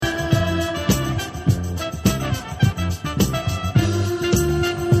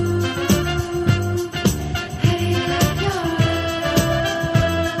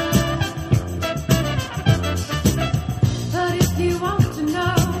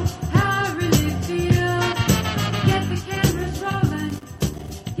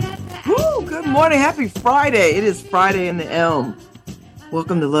morning. Happy Friday. It is Friday in the Elm.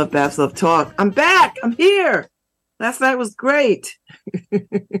 Welcome to LoveBabz, LoveTalk. I'm back. I'm here. Last night was great.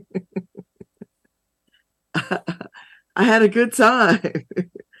 I had a good time.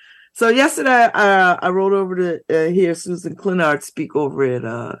 So yesterday, I rolled over to hear Susan Clinard speak over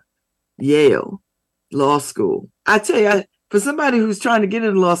at Yale Law School. I tell you, for somebody who's trying to get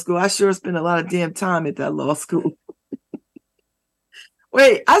into law school, I sure spent a lot of damn time at that law school.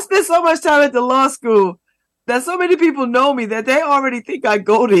 Wait, I spent so much time at the law school that so many people know me that they already think I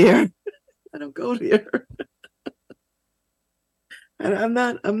go there. I don't go there. And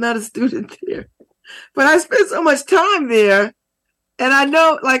I'm not a student there. But I spent so much time there. And I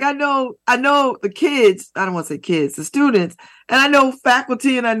know the kids, I don't want to say kids, the students, and I know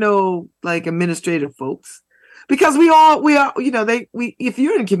faculty and I know like administrative folks. Because we are, if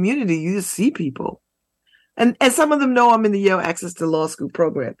you're in a community, you just see people. And some of them know I'm in the Yale Access to Law School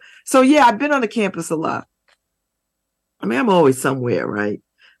program. So yeah, I've been on the campus a lot. I mean, I'm always somewhere, right?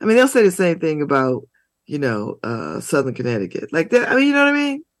 I mean, they'll say the same thing about, Southern Connecticut. Like that, I mean, you know what I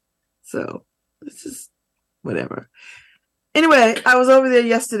mean? So it's just whatever. Anyway, I was over there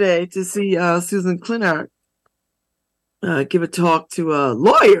yesterday to see Susan Clinard give a talk to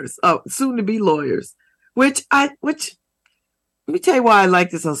lawyers, soon to be lawyers, which let me tell you why I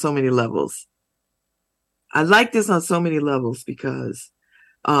like this on so many levels. I like this on so many levels because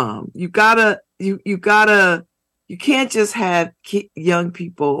you can't just have young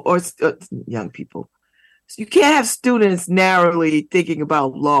people or young people. You can't have students narrowly thinking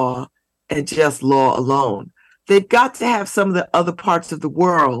about law and just law alone. They've got to have some of the other parts of the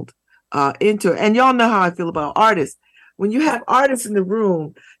world into it. And y'all know how I feel about artists. When you have artists in the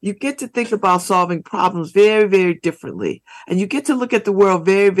room, you get to think about solving problems very, very differently. And you get to look at the world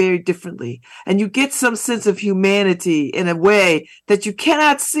very, very differently. And you get some sense of humanity in a way that you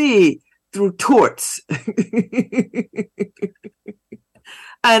cannot see through torts.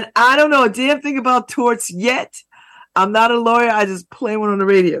 And I don't know a damn thing about torts yet. I'm not a lawyer. I just play one on the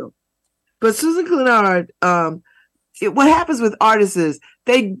radio. But Susan Clinard, what happens with artists is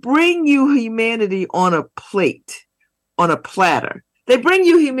they bring you humanity on a plate. On a platter. They bring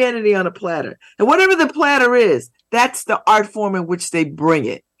you humanity on a platter. And whatever the platter is, that's the art form in which they bring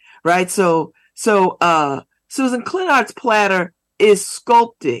it. Right? So Susan Clinard's platter is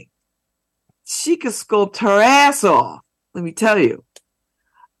sculpting. She could sculpt her ass off, let me tell you.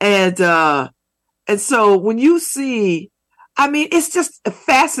 And so when you see, I mean, it's just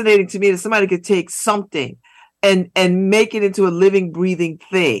fascinating to me that somebody could take something and make it into a living, breathing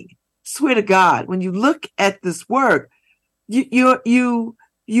thing. Swear to God, when you look at this work, you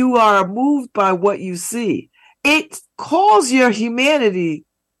are moved by what you see. It calls your humanity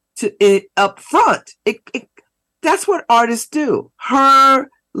to it up front. That's what artists do. Her,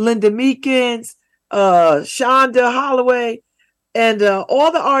 Linda Meekins, Shonda Holloway, and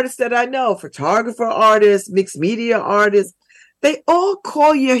all the artists that I know, photographer artists, mixed media artists, they all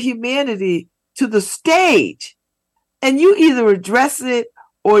call your humanity to the stage. And you either address it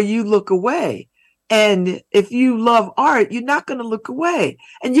or you look away. And if you love art, you're not going to look away.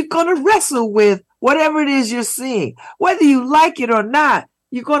 And you're going to wrestle with whatever it is you're seeing. Whether you like it or not,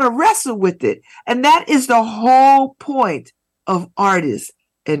 you're going to wrestle with it. And that is the whole point of artists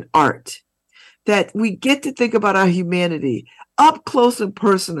and art. That we get to think about our humanity up close and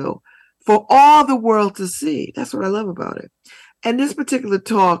personal for all the world to see. That's what I love about it. And this particular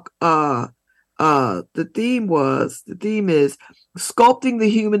talk, the theme is sculpting the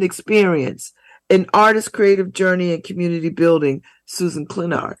human experience, an artist's creative journey and community building, Susan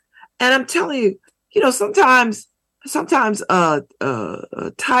Clinard. And I'm telling you, sometimes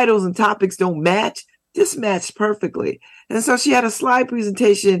titles and topics don't match. This matched perfectly. And so she had a slide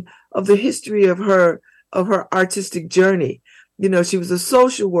presentation of the history of her artistic journey. She was a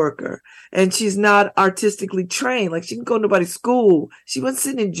social worker and she's not artistically trained. Like she didn't go to nobody's school. She wasn't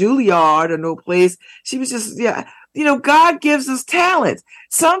sitting in Juilliard or no place. She was just, God gives us talents.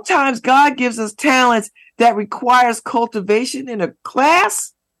 Sometimes God gives us talents that requires cultivation in a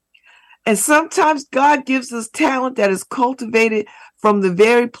class. And sometimes God gives us talent that is cultivated from the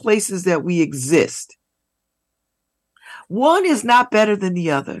very places that we exist. One is not better than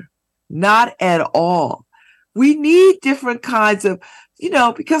the other. Not at all. We need different kinds of,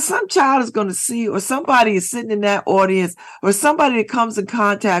 because some child is going to see, or somebody is sitting in that audience, or somebody that comes in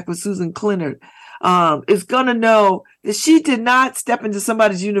contact with Susan Clinard is going to know that she did not step into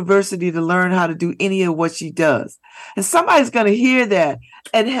somebody's university to learn how to do any of what she does. And somebody's going to hear that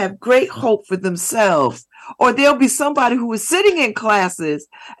and have great hope for themselves. Or there'll be somebody who is sitting in classes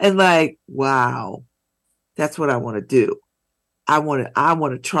and like, wow, that's what I want to do. I want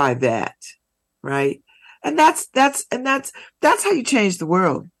to try that. right? And that's how you change the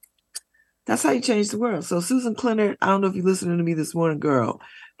world. That's how you change the world. So Susan Clinton, I don't know if you're listening to me this morning, girl,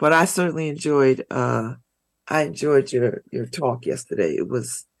 but I certainly enjoyed your talk yesterday. It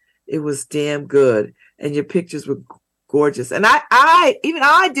was damn good, and your pictures were gorgeous. And I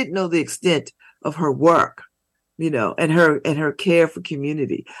didn't know the extent of her work, and her care for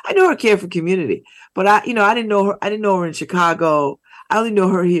community. I know her care for community, but I didn't know her. I didn't know her in Chicago. I only know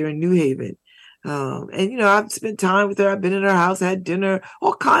her here in New Haven. And I've spent time with her. I've been in her house, had dinner,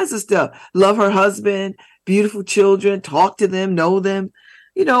 all kinds of stuff. Love her husband, beautiful children, talk to them, know them,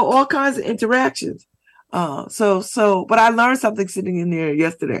 all kinds of interactions. But I learned something sitting in there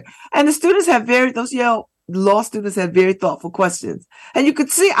yesterday. And the students those Yale law students had very thoughtful questions. And you could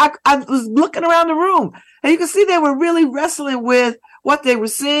see, I was looking around the room, and you could see they were really wrestling with what they were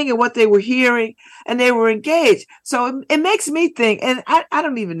seeing and what they were hearing, and they were engaged. So it makes me think, and I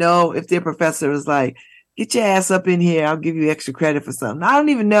don't even know if their professor was like, get your ass up in here, I'll give you extra credit for something. I don't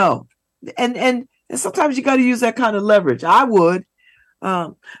even know. And sometimes you got to use that kind of leverage. I would.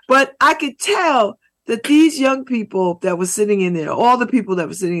 But I could tell that these young people that were sitting in there, all the people that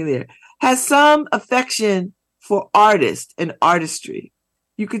were sitting in there, has some affection for artists and artistry.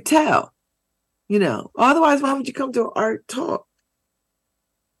 You could tell, otherwise why would you come to an art talk?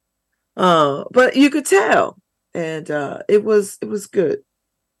 But you could tell, and it was good.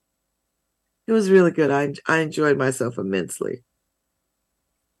 It was really good. I enjoyed myself immensely,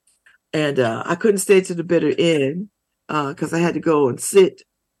 and I couldn't stay to the bitter end because I had to go and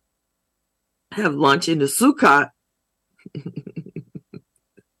have lunch in the Sukkot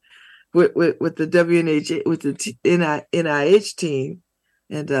with the WNH with the NIH team,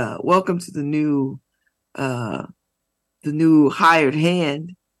 and welcome to the new hired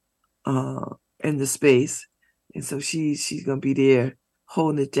hand in the space. And so she's gonna be there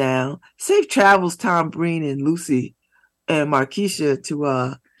holding it down. Safe travels, Tom Breen and Lucy and Markeisha,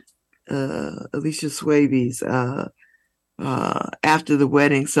 to Alicia Swaby's after the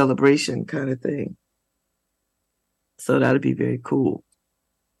wedding celebration kind of thing. So that'll be very cool.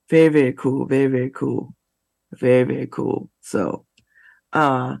 Very, very cool. Very, very cool. Very, very cool. So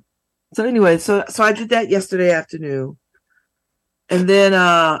anyway, so I did that yesterday afternoon. And then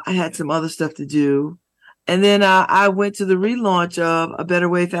I had some other stuff to do. And then I went to the relaunch of A Better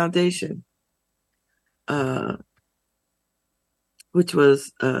Way Foundation, which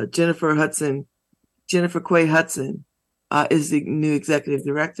was Jennifer Quay Hudson is the new executive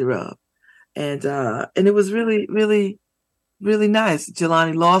director of. And it was really, really, really nice.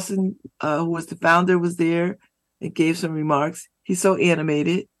 Jelani Lawson, who was the founder, was there and gave some remarks. He's so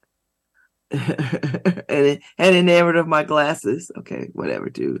animated. and enamored of my glasses. Okay, whatever,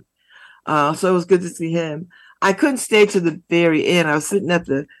 dude. So it was good to see him. I couldn't stay to the very end. I was sitting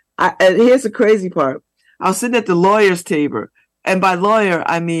and here's the crazy part. I was sitting at the lawyer's table. And by lawyer,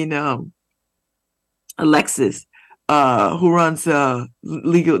 I mean Alexis, who runs New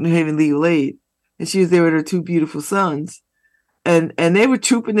Haven Legal Aid. And she was there with her two beautiful sons. And they were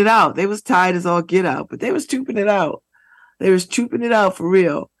trooping it out. They was tired as all get out, but they was trooping it out. They was trooping it out for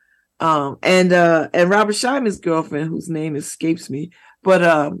real. And Robert Scheiman's girlfriend, whose name escapes me, but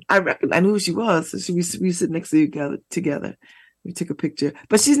I knew who she was, so we sit next to together. We took a picture,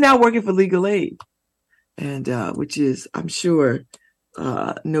 but she's now working for Legal Aid, and which is, I'm sure,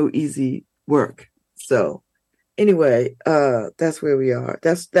 no easy work. So anyway, that's where we are.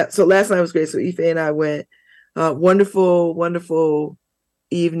 That's that. So last night was great. So Ife and I went. Wonderful, wonderful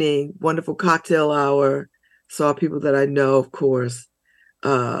evening. Wonderful cocktail hour. Saw people that I know, of course.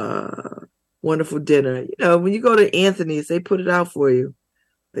 Wonderful dinner. When you go to Anthony's, they put it out for you.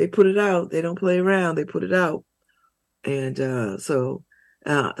 They put it out. They don't play around. They put it out. And so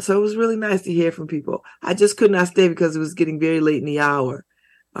it was really nice to hear from people. I just could not stay because it was getting very late in the hour.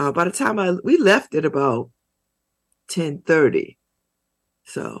 By the time we left at about 10:30,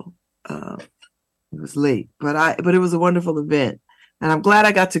 so it was late. But it was a wonderful event, and I'm glad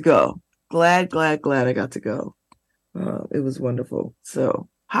I got to go. Glad I got to go. It was wonderful. So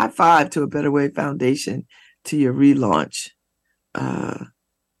high five to A Better Way Foundation, to your relaunch. And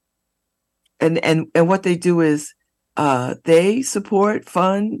what they do is they support,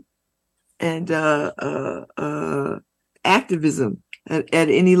 fund, and activism at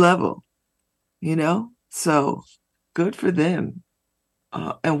any level. So good for them,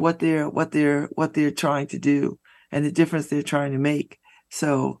 and what they're trying to do, and the difference they're trying to make.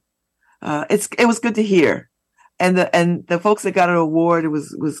 So it was good to hear. And the folks that got an award, it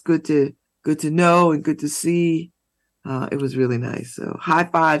was good to know and good to see. It was really nice. So high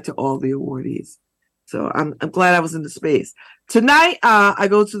five to all the awardees. So I'm glad I was in the space. Tonight, I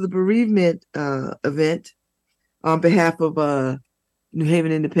go to the bereavement event on behalf of New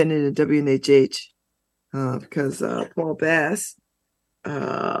Haven Independent and WNHH because Paul Bass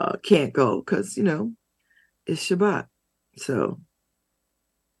can't go because, it's Shabbat. So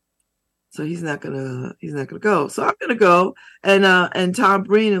he's not gonna go. So I'm gonna go, and Tom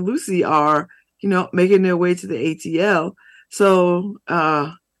Breen and Lucy are, making their way to the ATL. So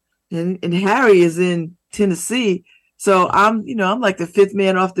and Harry is in Tennessee. So I'm like the fifth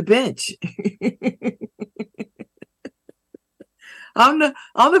man off the bench. I'm the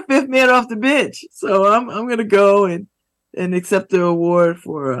fifth man off the bench. So I'm gonna go and accept the award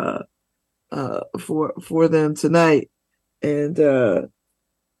for them tonight, and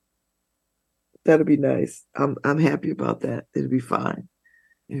that'll be nice. I'm happy about that. It'll be fine.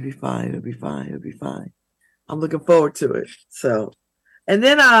 It'll be fine. I'm looking forward to it. So, and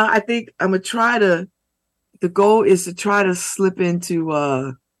then I think I'm gonna try to. The goal is to try to slip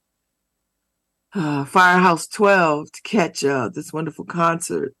into Firehouse 12 to catch this wonderful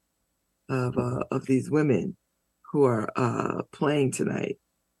concert of these women who are playing tonight,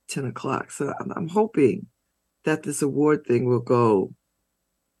 10 o'clock. So I'm hoping that this award thing will go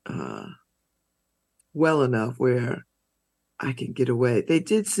well enough where I can get away. They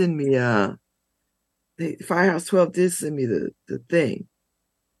did send me Firehouse 12 did send me the thing.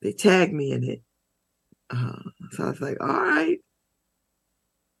 They tagged me in it. So I was like, all right,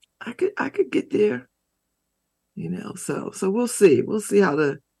 I could get there, so we'll see. We'll see how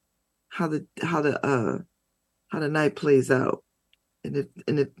the night plays out. And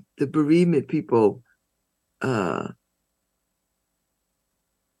if the bereavement people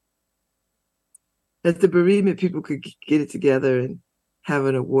could get it together and have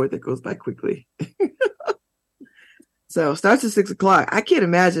an award that goes by quickly. So it starts at 6 o'clock. I can't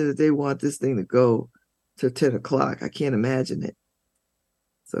imagine that they want this thing to go to 10 o'clock. I can't imagine it.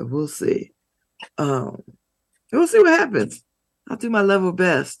 So we'll see. We'll see what happens. I'll do my level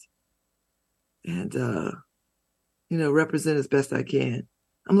best and, represent as best I can.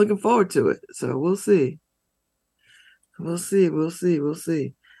 I'm looking forward to it. So we'll see. We'll see. What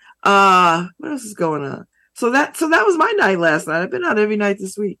else is going on? So that was my night last night. I've been out every night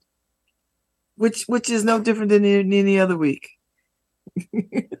this week, which is no different than any other week.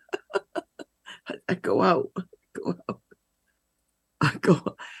 I go out.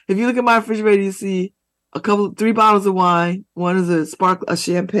 If you look at my refrigerator, you see 3 bottles of wine. One is a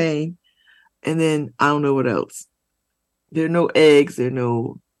champagne, and then I don't know what else. There are no eggs. I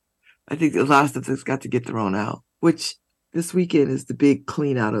think a lot of stuff that's got to get thrown out, which this weekend is the big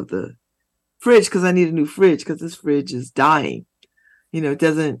clean out of the fridge because I need a new fridge because this fridge is dying.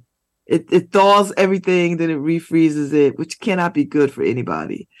 It thaws everything, then it refreezes it, which cannot be good for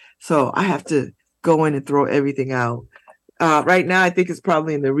anybody. So I have to go in and throw everything out. Right now, I think it's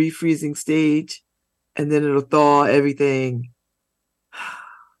probably in the refreezing stage, and then it'll thaw everything,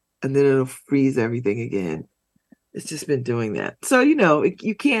 and then it'll freeze everything again. It's just been doing that. So, you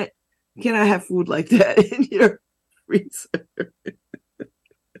cannot have food like that in your freezer.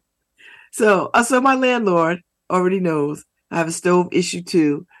 So my landlord already knows I have a stove issue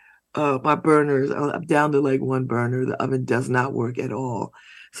too. My burners, I'm down to like one burner. The oven does not work at all.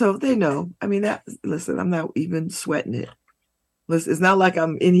 So they know. I mean, listen, I'm not even sweating it. Listen, it's not like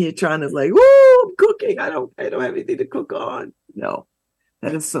I'm in here trying to like, woo, I'm cooking. I don't have anything to cook on. No,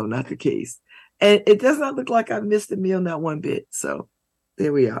 that is so not the case. And it does not look like I've missed a meal, not one bit. So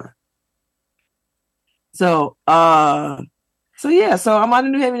there we are. So, yeah, so I'm on the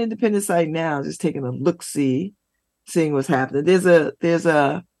New Haven Independent site now, just taking a look-see, seeing what's happening. There's a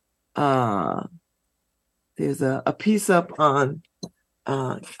piece up on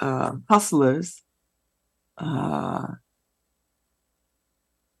Hustlers. I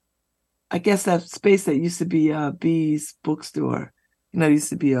guess that space that used to be B's bookstore. It used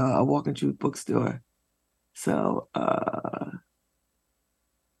to be a Walk and Truth bookstore. So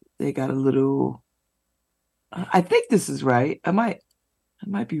they got a little. I think this is right. I might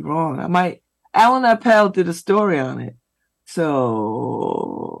be wrong. Alan Appel did a story on it.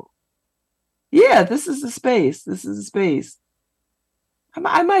 So yeah, this is the space.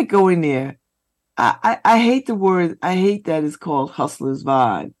 I might go in there. I hate the word. I hate that it's called Hustler's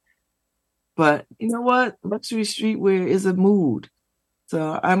Vibe. But you know what? Luxury streetwear is a mood.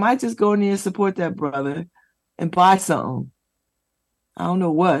 So I might just go in there and support that brother and buy something. I don't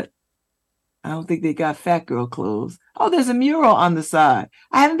know what. I don't think they got fat girl clothes. Oh, there's a mural on the side.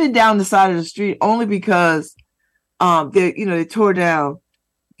 I haven't been down the side of the street only because they tore down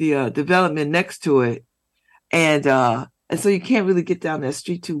the development next to it. And so you can't really get down that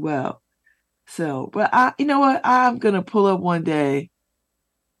street too well. So, but you know what? I'm gonna pull up one day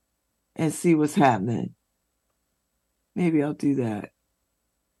and see what's happening. Maybe I'll do that.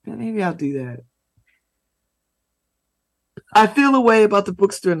 Maybe I'll do that. I feel a way about the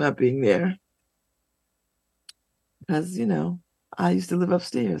bookstore not being there. Because, I used to live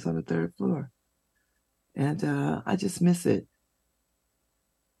upstairs on the third floor. And I just miss it.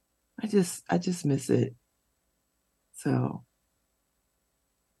 I just miss it. So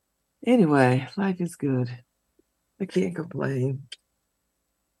anyway, life is good. I can't complain.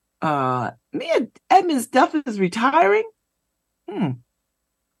 Me and Edmonds Duff is retiring.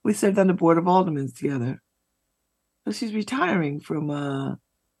 We served on the board of aldermen together. So she's retiring from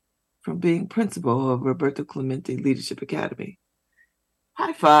being principal of Roberto Clemente Leadership Academy.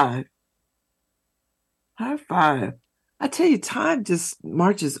 High five. High five. I tell you, time just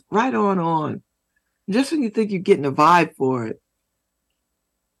marches right on. Just when you think you're getting a vibe for it,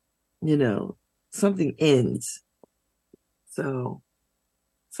 something ends. So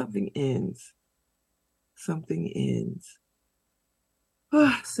something ends. Something ends.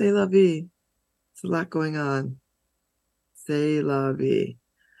 Oh, c'est la vie. It's a lot going on. C'est la vie.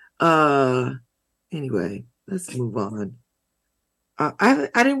 Anyway, let's move on. I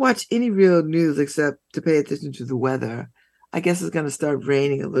didn't watch any real news except to pay attention to the weather. I guess it's going to start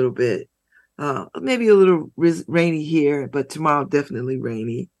raining a little bit. Maybe a little rainy here, but tomorrow definitely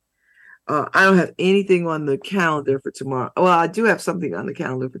rainy. I don't have anything on the calendar for tomorrow. Well, I do have something on the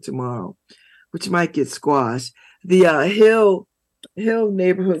calendar for tomorrow, which might get squashed. The Hill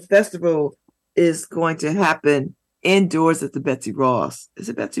Neighborhood Festival is going to happen indoors at the Betsy Ross. Is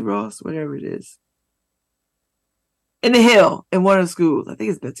it Betsy Ross? Whatever it is. In the Hill, in one of the schools. I think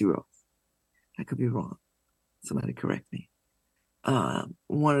it's Betsy Ross. I could be wrong. Somebody correct me. But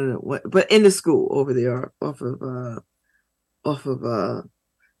in the school over there, off of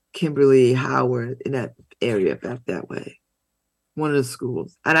Kimberly, Howard, in that area, back that way. One of the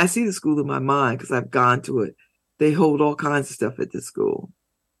schools. And I see the school in my mind because I've gone to it. They hold all kinds of stuff at the school.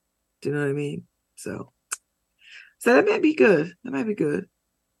 Do you know what I mean? So that might be good. That might be good.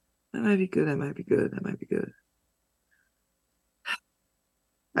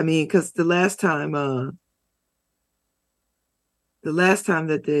 I mean, because the last time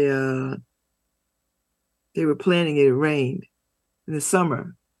that they were planning it rained. In the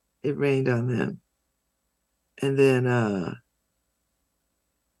summer, it rained on them. And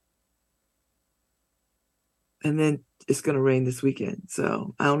then it's going to rain this weekend.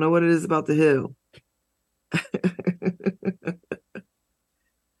 So I don't know what it is about the Hill.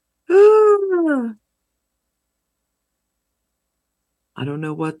 I don't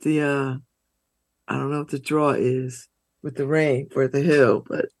know what the draw is with the rain for the Hill,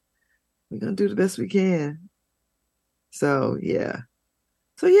 but we're gonna do the best we can. So yeah.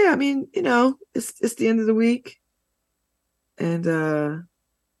 I mean, it's the end of the week, and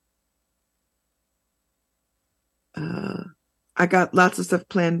I got lots of stuff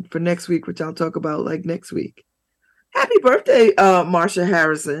planned for next week, which I'll talk about like next week. Happy birthday, Marsha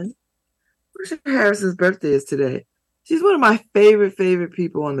Harrison. Marsha Harrison's birthday is today. She's one of my favorite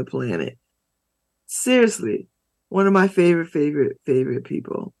people on the planet. Seriously, one of my favorite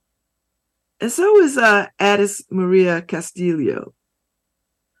people. And so is Addis Maria Castillo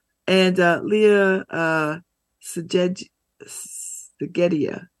and Leah Segedia.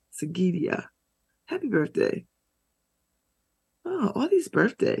 Happy birthday. Oh, all these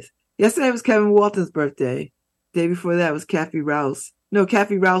birthdays. Yesterday was Kevin Walton's birthday. Day before that was Kathy Rouse. No,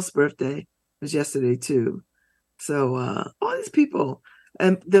 Kathy Rouse's birthday was yesterday too. So all these people.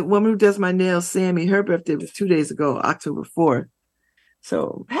 And the woman who does my nails, Sammy, her birthday was 2 days ago, October 4th.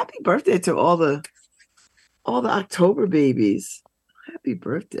 So happy birthday to all the October babies. Happy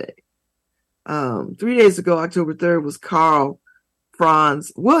birthday. 3 days ago, October 3rd, was Carl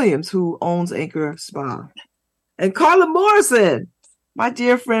Franz Williams, who owns Anchor Spa. And Carla Morrison, my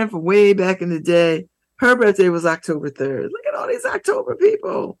dear friend from way back in the day, her birthday was October 3rd. Look at all these October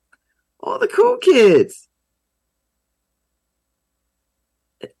people. All the cool kids.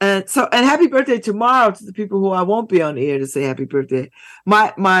 And happy birthday tomorrow to the people who I won't be on the air to say happy birthday.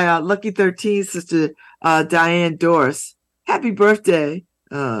 My lucky 13 sister, Diane Doris. Happy birthday.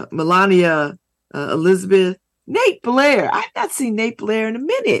 Melania Elizabeth. Nate Blair. I've not seen Nate Blair in a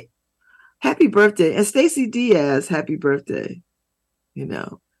minute. Happy birthday. And Stacy Diaz, happy birthday.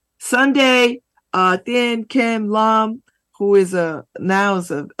 Sunday, Thin Kim Lam, who is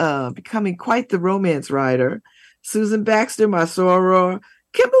now becoming quite the romance writer. Susan Baxter, my soror.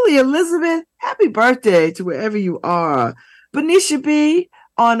 Kimberly Elizabeth, happy birthday to wherever you are. Benicia B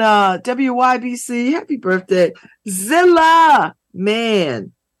on WYBC, happy birthday. Zilla,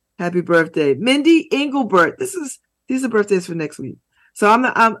 man, Happy birthday, Mindy Engelbert. These are birthdays for next week. So I'm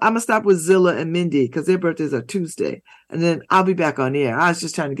gonna stop with Zilla and Mindy because their birthdays are Tuesday, and then I'll be back on air. I was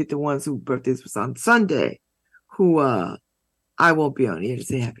just trying to get the ones whose birthdays was on Sunday, who I won't be on air to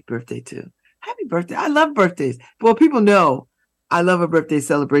say happy birthday to. Happy birthday! I love birthdays. Well, people know I love a birthday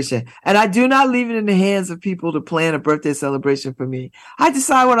celebration, and I do not leave it in the hands of people to plan a birthday celebration for me. I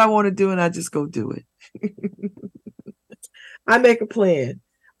decide what I want to do, and I just go do it. I make a plan.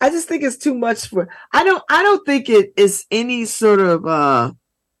 I just think it's too much for. I don't think it is any sort of. I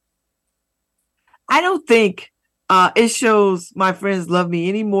don't think it shows my friends love me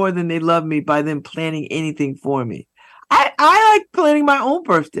any more than they love me by them planning anything for me. I like planning my own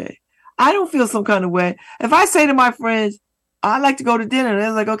birthday. I don't feel some kind of way if I say to my friends, "I'd like to go to dinner."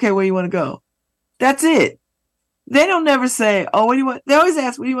 They're like, "Okay, where you want to go?" That's it. They don't never say, "Oh, what do you want?" They always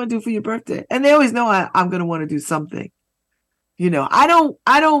ask, "What do you want to do for your birthday?" And they always know I'm going to want to do something. You know, I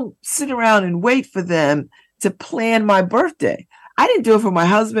don't sit around and wait for them to plan my birthday. I didn't do it for my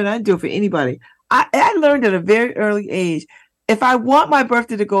husband. I didn't do it for anybody. I learned at a very early age, if I want my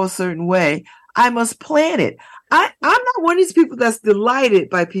birthday to go a certain way, I must plan it. I'm not one of these people that's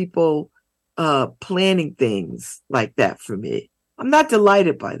delighted by people planning things like that for me. I'm not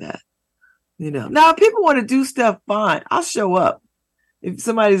delighted by that. You know, now if people want to do stuff, fine. I'll show up. If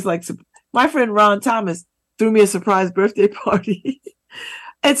somebody's like, my friend Ron Thomas threw me a surprise birthday party.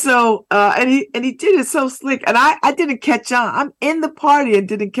 And so, and he did it so slick. And I didn't catch on. I'm in the party and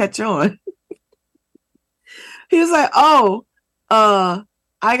didn't catch on. He was like, "Oh, I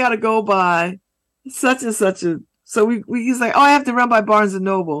got to go by such and such a." So he's like, "Oh, I have to run by Barnes and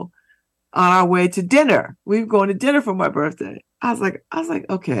Noble on our way to dinner. We're going to dinner for my birthday." I was like,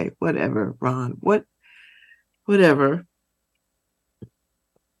 "Okay, whatever, Ron, whatever."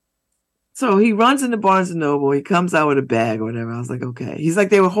 So he runs into Barnes and Noble. He comes out with a bag or whatever. I was like, "Okay." He's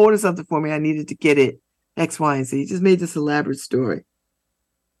like, "They were holding something for me. I needed to get it, X, Y, and Z." He just made this elaborate story.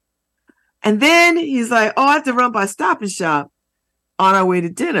 And then he's like, "Oh, I have to run by Stop and Shop on our way to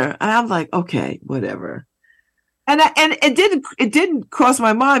dinner." And I'm like, "Okay, whatever." And it didn't cross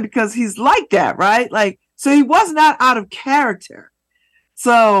my mind because he's like that, right? Like, so he was not out of character.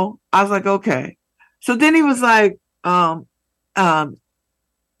 So I was like, "Okay." So then he was like,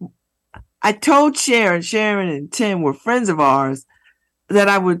 I told Sharon and Tim were friends of ours, that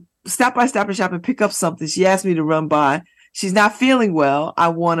I would stop by Stop and Shop and pick up something. She asked me to run by. She's not feeling well.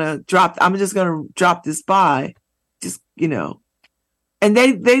 I'm just going to drop this by. Just, you know. And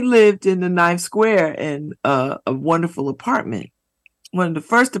they lived in the 9th Square in a wonderful apartment. One of the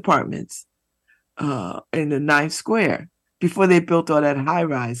first apartments in the 9th Square before they built all that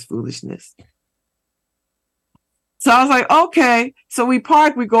high-rise foolishness. So I was like, "Okay." So we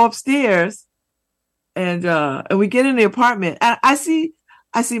park, we go upstairs, and we get in the apartment. And I see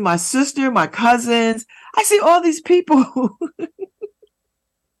my sister, my cousins. I see all these people.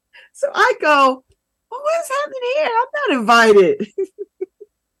 So I go, "Well, what's happening here? I'm not invited."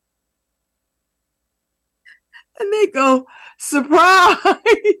 And they go, "Surprise."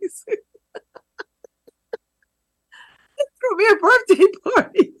 They threw me a birthday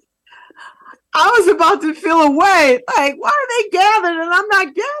party. I was about to feel away. Like, why are they gathered and I'm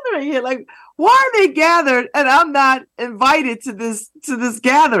not gathering here? Like, why are they gathered and I'm not invited to this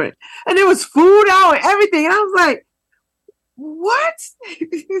gathering? And there was food out and everything. And I was like, what?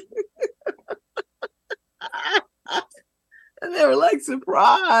 And they were like,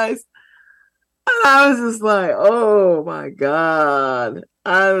 "Surprise." And I was just like, oh my God.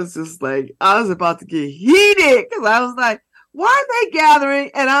 I was about to get heated because I was like, why are they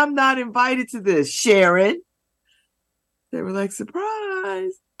gathering and I'm not invited to this, Sharon? They were like,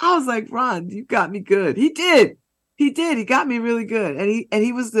 "Surprise." I was like, "Ron, you got me good." He did. He got me really good. And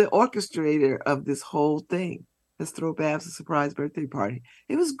he was the orchestrator of this whole thing. Let's throw Babz a surprise birthday party.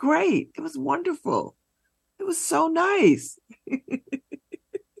 It was great. It was wonderful. It was so nice.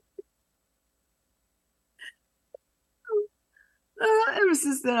 Ever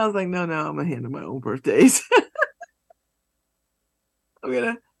since then, I was like, no, I'm gonna handle my own birthdays.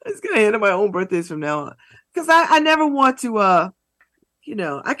 I'm just gonna handle my own birthdays from now on, because I never want to,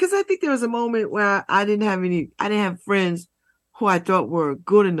 because I think there was a moment where I didn't have friends who I thought were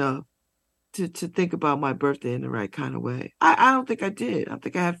good enough to think about my birthday in the right kind of way. I don't think I did. I don't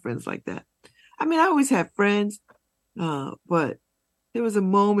think I had friends like that. I mean, I always had friends, but there was a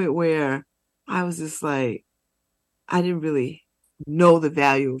moment where I was just like, I didn't really know the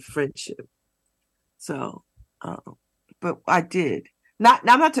value of friendship. So, but I did.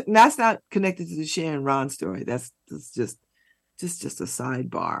 That's not connected to the Sharon Ron story. That's just a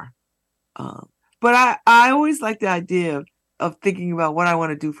sidebar. But I always like the idea of thinking about what I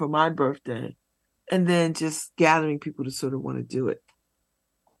want to do for my birthday, and then just gathering people to sort of want to do it.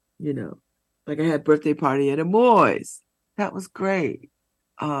 Like I had a birthday party at Amoy's. That was great.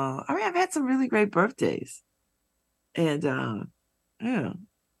 I've had some really great birthdays, and yeah,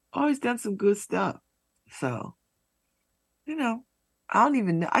 always done some good stuff. So, I don't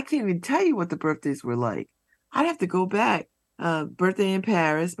even know. I can't even tell you what the birthdays were like. I'd have to go back. Birthday in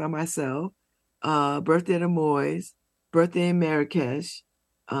Paris by myself. Birthday at Amoy's. Birthday in Marrakesh.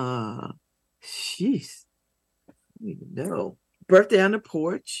 Jeez. I don't even know. Birthday on the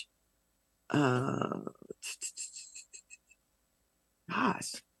porch. Gosh.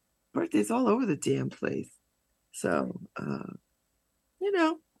 Birthdays all over the damn place. So,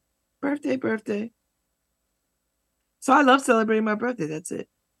 birthday. So I love celebrating my birthday. That's it.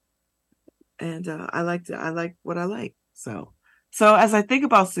 And I like what I like. So as I think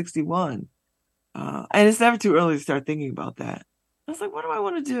about 61, and it's never too early to start thinking about that. I was like, what do I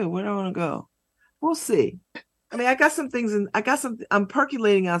want to do? Where do I want to go? We'll see. I mean, I got some things, and I'm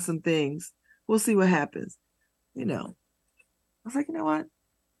percolating on some things. We'll see what happens. I was like, you know what?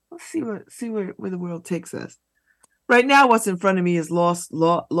 Let's see where the world takes us. Right now, what's in front of me is law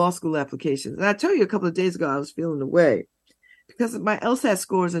school applications. And I told you a couple of days ago, I was feeling away because my LSAT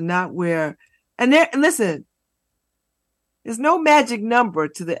scores are not where, and listen, there's no magic number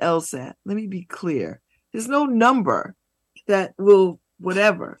to the LSAT. Let me be clear. There's no number that will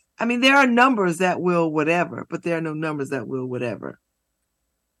whatever. I mean, there are numbers that will whatever, but there are no numbers that will whatever.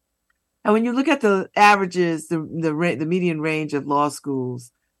 And when you look at the averages, the median range of law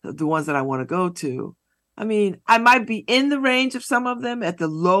schools, the ones that I want to go to, I mean, I might be in the range of some of them at the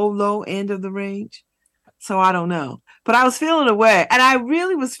low end of the range. So I don't know. But I was feeling away. And I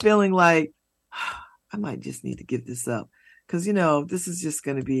really was feeling like, I might just need to give this up. Because, this is just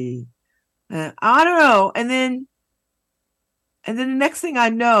going to be, I don't know. And then the next thing I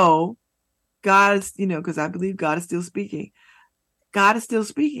know, God is, because I believe God is still speaking. God is still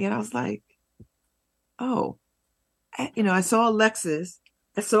speaking. And I was like, oh, I saw Alexis.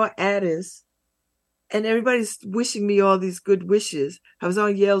 I saw Addis. And everybody's wishing me all these good wishes. I was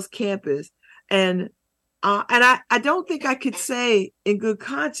on Yale's campus. And I don't think I could say in good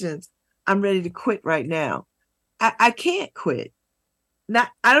conscience, I'm ready to quit right now. I can't quit. I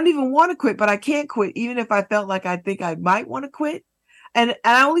don't even want to quit, but I can't quit, even if I felt like I think I might want to quit. And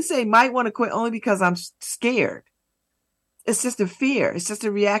I only say might want to quit only because I'm scared. It's just a fear. It's just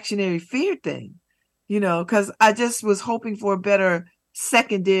a reactionary fear thing, because I just was hoping for a better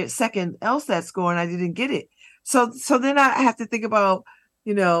second LSAT score and I didn't get it. So then I have to think about,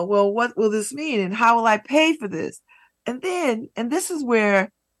 well, what will this mean and how will I pay for this? And this is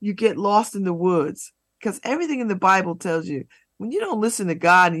where you get lost in the woods, because everything in the Bible tells you when you don't listen to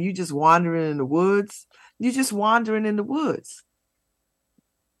God and you just wandering in the woods, you're just wandering in the woods.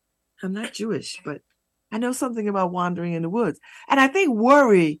 I'm not Jewish, but I know something about wandering in the woods. And I think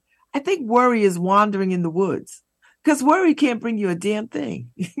worry is wandering in the woods. Because worry can't bring you a damn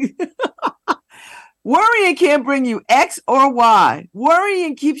thing. Worrying can't bring you X or Y.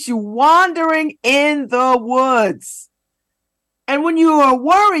 Worrying keeps you wandering in the woods. And when you are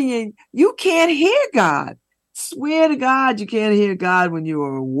worrying, you can't hear God. Swear to God, you can't hear God when you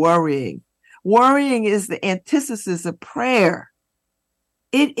are worrying. Worrying is the antithesis of prayer.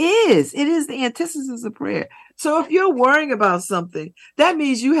 It is the antithesis of prayer. So if you're worrying about something, that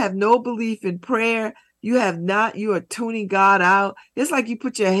means you have no belief in prayer. You are tuning God out. It's like you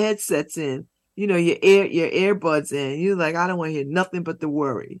put your headsets in, your earbuds in. You're like, I don't want to hear nothing but the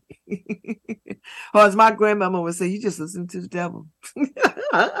worry. Or as my grandmama would say, you just listen to the devil.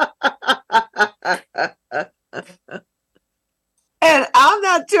 And I'm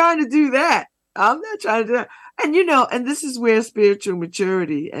not trying to do that. And this is where spiritual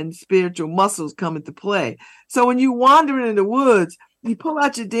maturity and spiritual muscles come into play. So when you wandering in the woods, you pull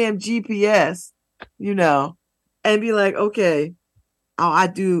out your damn GPS, and be like, okay, I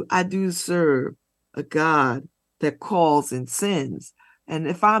do serve a God that calls and sends. And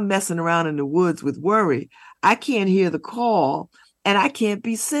if I'm messing around in the woods with worry, I can't hear the call and I can't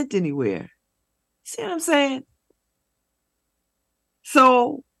be sent anywhere. See what I'm saying?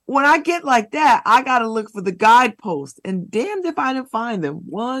 So when I get like that, I got to look for the guideposts, and damned if I didn't find them.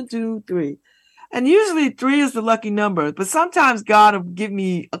 1, 2, 3. And usually 3 is the lucky number, but sometimes God will give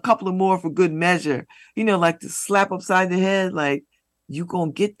me a couple of more for good measure, like to slap upside the head, like, you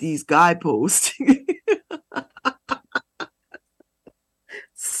gonna get these guideposts.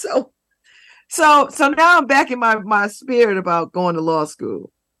 So now I'm back in my spirit about going to law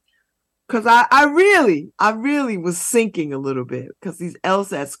school. Because I really was sinking a little bit because these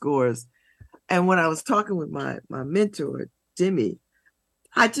LSAT scores. And when I was talking with my mentor, Jimmy.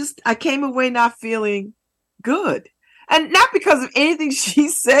 I came away not feeling good. And not because of anything she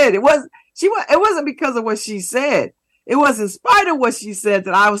said. It wasn't because of what she said. It was in spite of what she said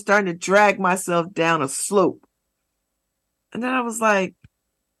that I was starting to drag myself down a slope. And then I was like,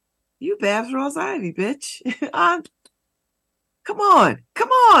 you Babz Rawls-Ivy, bitch. Come on.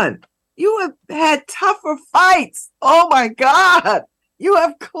 You have had tougher fights. Oh my God. You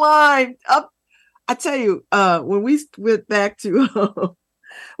have climbed up. I tell you, when we went back to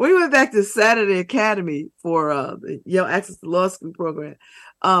Saturday Academy for the Yale Access to Law School program,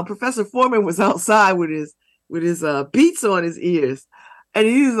 Professor Foreman was outside with his beats on his ears. And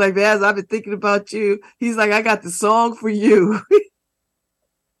he was like, Babz, I've been thinking about you. He's like, I got the song for you.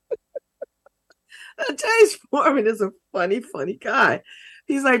 James Foreman is a funny guy.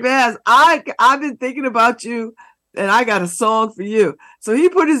 He's like, Babz, I've been thinking about you and I got a song for you. So he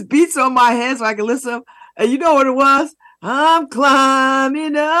put his beats on my head so I could listen. And you know what it was? I'm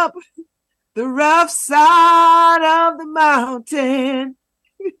climbing up the rough side of the mountain.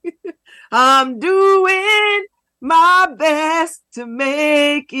 I'm doing my best to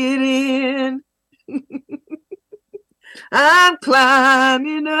make it in. I'm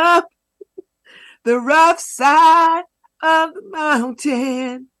climbing up the rough side of the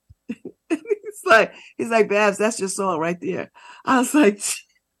mountain. He's like, Babz, that's your song right there. I was like,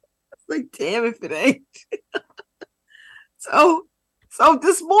 damn if it ain't. So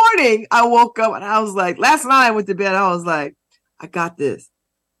this morning I woke up and I was like, last night I went to bed, I was like, I got this.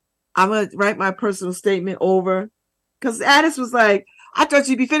 I'm going to write my personal statement over. Because Addis was like, I thought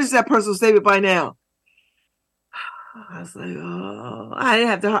you'd be finished that personal statement by now. I was like, oh, I didn't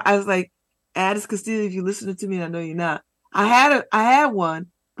have to. I was like, Addis Castillo, if you're listening to me, and I know you're not. I had one,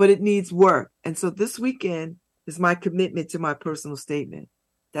 but it needs work. And so this weekend is my commitment to my personal statement.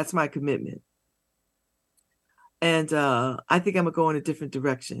 That's my commitment. And I think I'm going to go in a different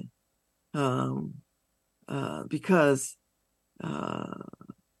direction because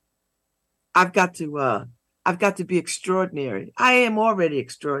I've got to be extraordinary. I am already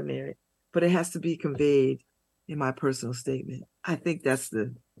extraordinary, but it has to be conveyed in my personal statement. I think that's what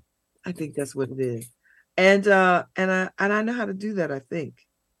it is. And I know how to do that, I think.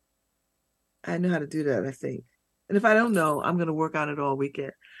 And if I don't know, I'm going to work on it all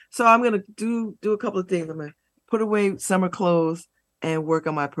weekend. So I'm going to do a couple of things. I'm going to put away summer clothes and work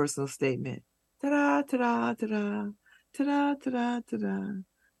on my personal statement. Ta-da, ta-da, ta-da, ta-da, ta-da, ta-da,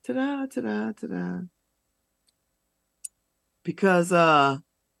 ta-da, ta-da, ta-da. Because I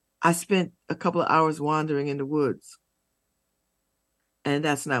spent a couple of hours wandering in the woods. And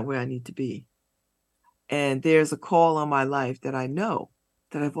that's not where I need to be. And there's a call on my life that I know,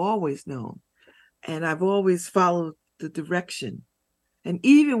 that I've always known. And I've always followed the direction. And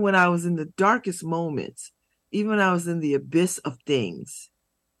even when I was in the darkest moments, even when I was in the abyss of things,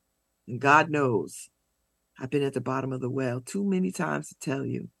 and God knows, I've been at the bottom of the well too many times to tell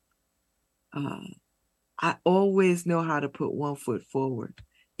you, I always know how to put one foot forward.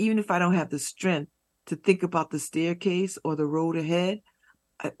 Even if I don't have the strength to think about the staircase or the road ahead,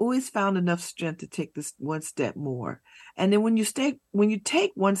 I always found enough strength to take this one step more. And then when you take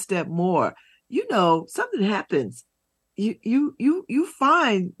one step more, you know, something happens. You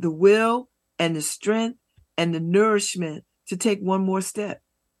find the will and the strength and the nourishment to take one more step.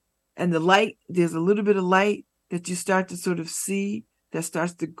 And the light, there's a little bit of light that you start to sort of see that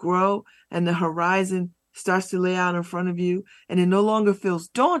starts to grow, and the horizon starts to lay out in front of you, and it no longer feels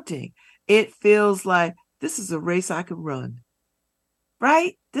daunting. It feels like this is a race I could run,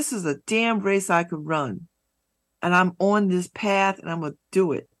 right? This is a damn race I could run, and I'm on this path, and I'm gonna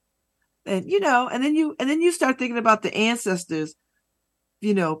do it. And you know, and then you start thinking about the ancestors,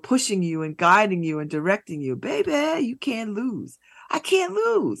 you know, pushing you and guiding you and directing you. Baby, you can't lose. I can't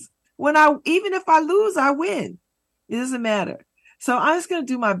lose. Even if I lose, I win. It doesn't matter. So I'm just going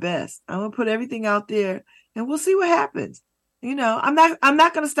to do my best. I'm going to put everything out there and we'll see what happens. You know, I'm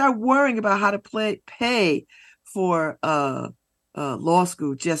not going to start worrying about how to pay for law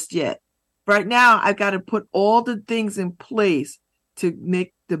school just yet. Right now, I've got to put all the things in place to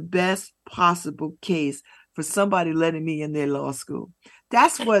make the best possible case for somebody letting me in their law school.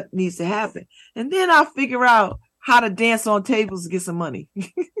 That's what needs to happen. And then I'll figure out how to dance on tables to get some money.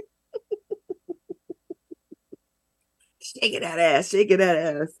 Shaking that ass, shaking that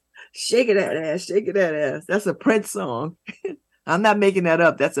ass, shaking that ass, shaking that ass. That's a Prince song. I'm not making that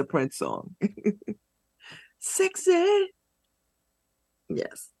up. That's a Prince song. Sexy.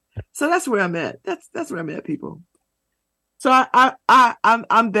 Yes. So that's where I'm at. That's where I'm at, people. So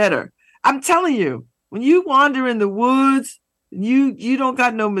I'm better. I'm telling you, when you wander in the woods, if you don't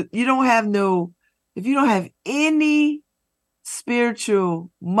have any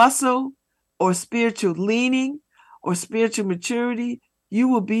spiritual muscle or spiritual leaning or spiritual maturity, you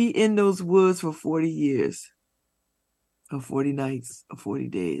will be in those woods for 40 years or 40 nights or 40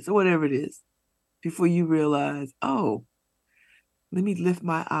 days or whatever it is before you realize, oh, let me lift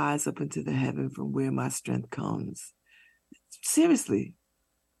my eyes up into the heaven from where my strength comes. Seriously,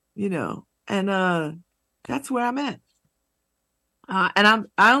 and that's where I'm at. And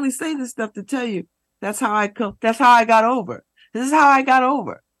I only say this stuff to tell you that's how I got over. This is how I got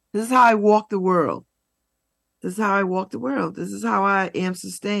over. This is how I walk the world. This is how I walk the world. This is how I am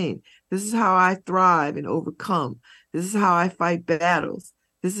sustained. This is how I thrive and overcome. This is how I fight battles.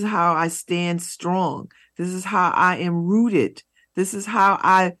 This is how I stand strong. This is how I am rooted. This is how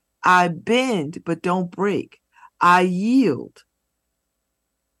I bend but don't break. I yield.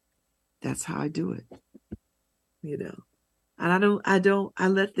 That's how I do it. And I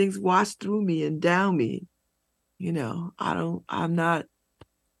let things wash through me and down me. No.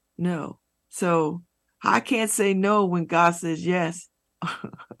 So I can't say no when God says yes.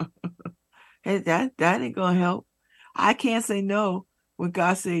 Hey, that ain't gonna help. I can't say no when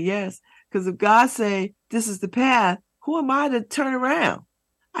God says yes. Because if God say this is the path, who am I to turn around?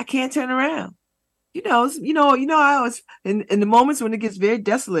 I can't turn around. I always in the moments when it gets very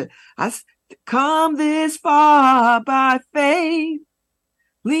desolate, I come this far by faith,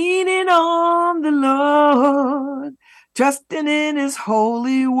 leaning on the Lord, trusting in his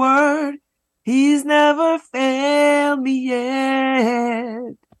holy word. He's never failed me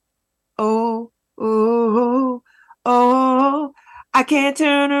yet. Oh, oh, oh, I can't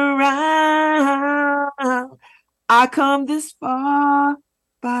turn around. I come this far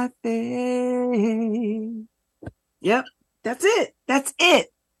by faith. Yep, that's it. That's it.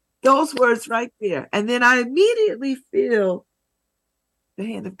 Those words right there. And then I immediately feel the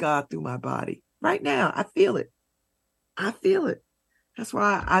hand of God through my body. Right now, I feel it. I feel it. That's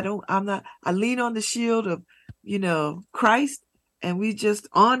why I lean on the shield of, Christ, and we just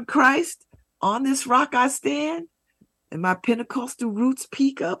on Christ, on this rock I stand, and my Pentecostal roots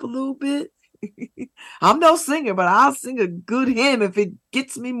peek up a little bit. I'm no singer, but I'll sing a good hymn if it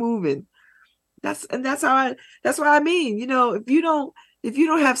gets me moving. That's what I mean. If you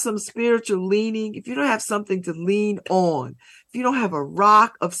don't have some spiritual leaning, if you don't have something to lean on, if you don't have a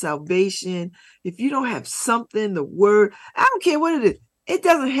rock of salvation, if you don't have something, the word, I don't care what it is. It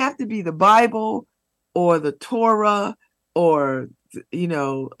doesn't have to be the Bible or the Torah or,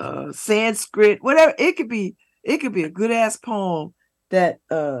 Sanskrit, whatever. It could be a good ass poem that,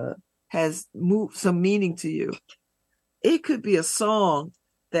 has moved some meaning to you. It could be a song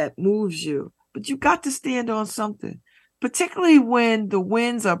that moves you, but you got to stand on something, particularly when the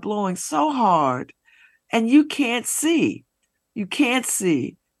winds are blowing so hard and you can't see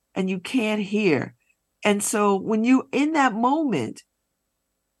and you can't hear. And so when you in that moment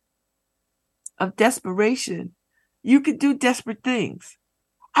of desperation, you could do desperate things.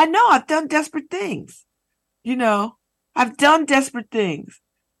 I know I've done desperate things. I've done desperate things.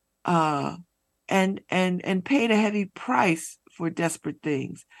 And paid a heavy price for desperate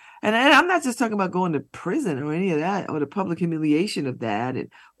things. And I'm not just talking about going to prison or any of that, or the public humiliation of that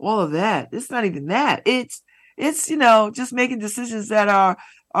and all of that. It's not even that. It's just making decisions that are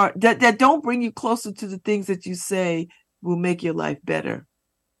that don't bring you closer to the things that you say will make your life better.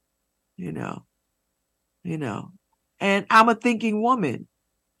 And I'm a thinking woman.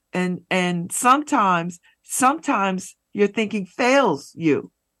 And sometimes your thinking fails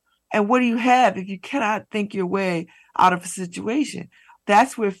you. And what do you have if you cannot think your way out of a situation?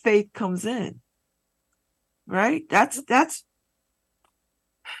 That's where faith comes in, right?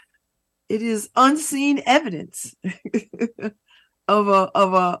 It is unseen evidence of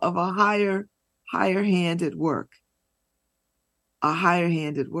a higher hand at work,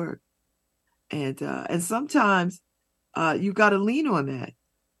 and sometimes you got to lean on that.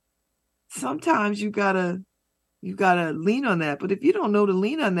 Sometimes you gotta lean on that. But if you don't know to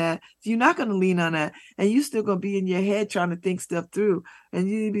lean on that, you're not going to lean on that. And you're still going to be in your head trying to think stuff through. And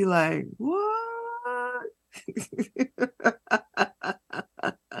you'd be like, what?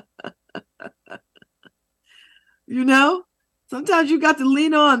 Sometimes you got to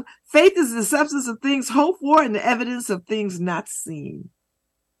lean on. Faith is the substance of things hoped for and the evidence of things not seen.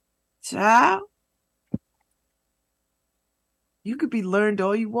 Child, you could be learned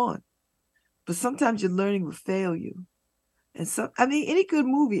all you want. But sometimes your learning will fail you. And any good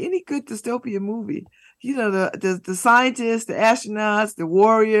movie, any good dystopia movie, the scientists, the astronauts, the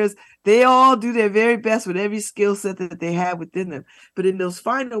warriors, they all do their very best with every skill set that they have within them. But in those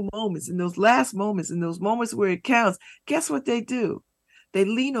final moments, in those last moments, in those moments where it counts, guess what they do? They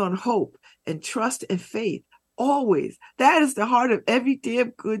lean on hope and trust and faith Always. That is the heart of every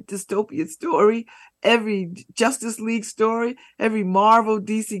damn good dystopian story, every Justice League story, every Marvel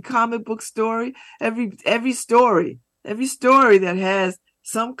DC comic book story, every story that has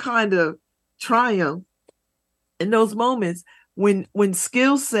some kind of triumph in those moments when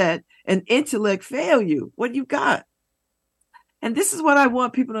skill set and intellect fail you. What you got? And this is what I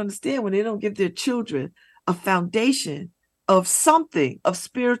want people to understand when they don't give their children a foundation of something, of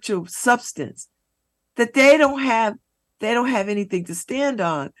spiritual substance, that they don't have anything to stand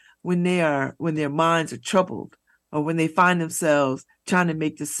on when their minds are troubled, or when they find themselves trying to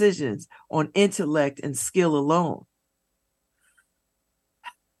make decisions on intellect and skill alone.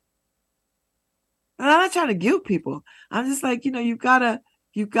 And I'm not trying to guilt people. I'm just like, you gotta,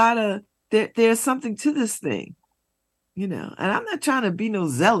 there's something to this thing, and I'm not trying to be no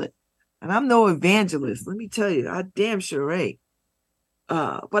zealot, and I'm no evangelist. Let me tell you, I damn sure ain't.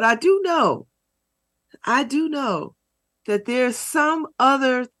 But I do know that there's some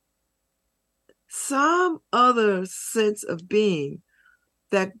other sense of being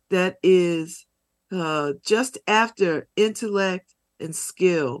that is just after intellect and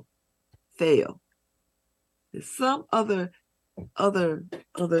skill fail. There's some other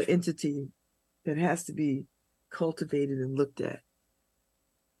entity that has to be cultivated and looked at.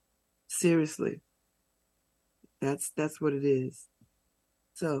 Seriously. That's what it is.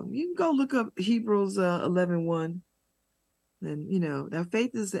 So you can go look up Hebrews 11:1. And, now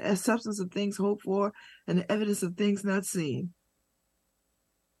faith is the substance of things hoped for and the evidence of things not seen.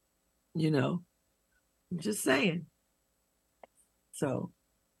 I'm just saying. So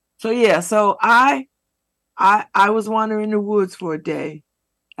yeah, so I was wandering the woods for a day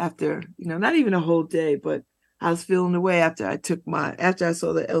after, not even a whole day, but I was feeling the way after I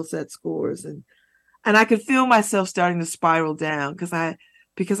saw the LSAT scores, and I could feel myself starting to spiral down because I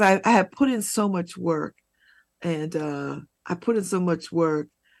had put in so much work, and I put in so much work,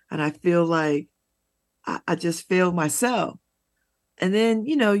 and I feel like I just failed myself. And then,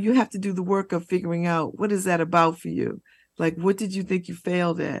 you have to do the work of figuring out, what is that about for you? Like, what did you think you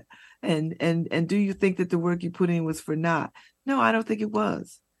failed at? And do you think that the work you put in was for naught? No, I don't think it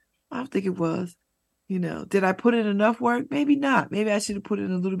was. Did I put in enough work? Maybe not. Maybe I should have put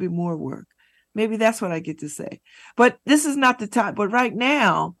in a little bit more work. Maybe that's what I get to say. But this is not the time. But right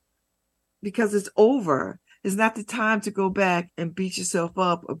now, because it's over, is not the time to go back and beat yourself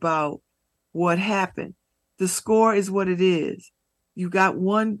up about what happened. The score is what it is. You got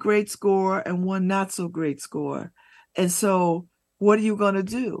one great score and one not so great score. And so what are you going to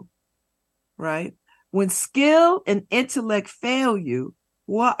do? Right? When skill and intellect fail you,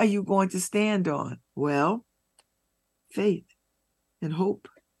 what are you going to stand on? Well, faith and hope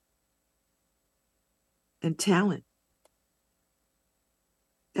and talent.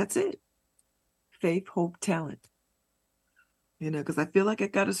 That's it. Faith, hope, talent. Because I feel like I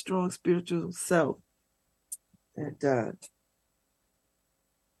got a strong spiritual self. And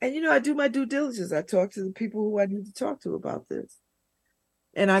I do my due diligence. I talk to the people who I need to talk to about this.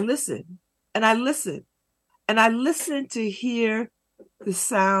 And I listen. And I listen. And I listen to hear the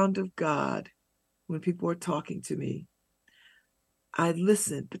sound of God when people are talking to me. I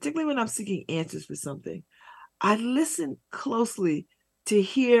listen, particularly when I'm seeking answers for something. I listen closely to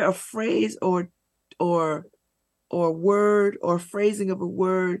hear a phrase or word or phrasing of a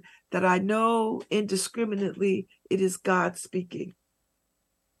word that I know indiscriminately it is God speaking.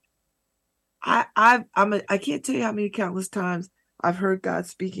 I can't tell you how many countless times I've heard God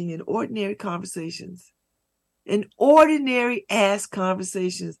speaking in ordinary conversations. In ordinary ass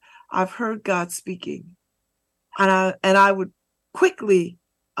conversations, I've heard God speaking. And I would quickly,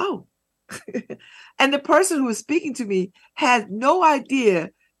 and the person who was speaking to me had no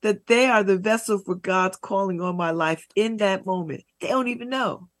idea that they are the vessel for God's calling on my life in that moment. They don't even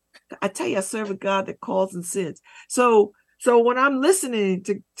know. I tell you, I serve a God that calls and sends. So when I'm listening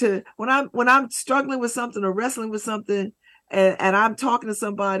to when I'm struggling with something or wrestling with something, and I'm talking to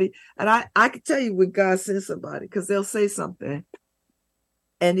somebody, and I can tell you when God sends somebody, because they'll say something,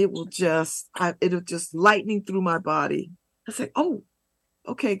 and it'll just lightning through my body. I say, oh,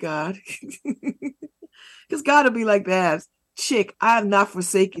 okay, God, because God will be like, Babz, chick, I have not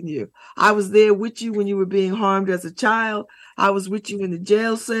forsaken you. I was there with you when you were being harmed as a child. I was with you in the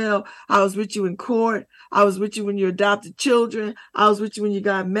jail cell. I was with you in court. I was with you when you adopted children. I was with you when you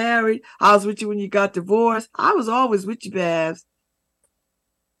got married. I was with you when you got divorced. I was always with you, Babz.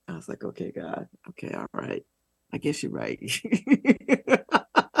 I was like, okay, God. Okay, all right. I guess you're right.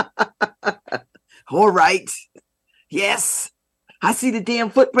 All right. Yes. I see the damn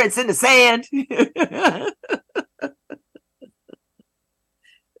footprints in the sand.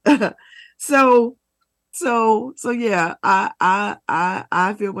 So So yeah,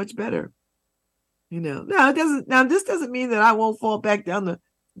 I feel much better. Now it doesn't. Now this doesn't mean that I won't fall back down the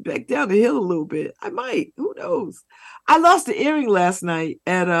hill a little bit. I might. Who knows? I lost an earring last night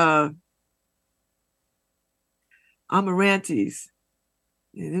at Amaranti's.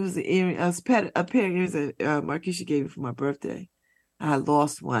 And it was an earring. A pair of earrings that Marquisha gave me for my birthday. I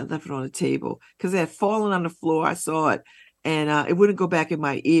lost one. I left it on the table because it had fallen on the floor. I saw it, and it wouldn't go back in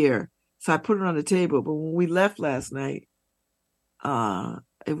my ear, so I put it on the table. But when we left last night,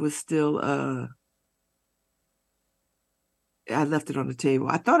 it was still. I left it on the table.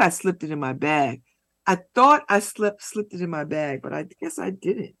 I thought I slipped it in my bag. I thought I slipped it in my bag, but I guess I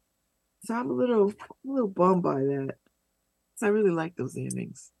didn't. So I'm a little bummed by that. I really like those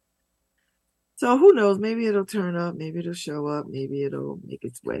earrings. So who knows? Maybe it'll turn up. Maybe it'll show up. Maybe it'll make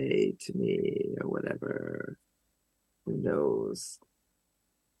its way to me or whatever. Who knows?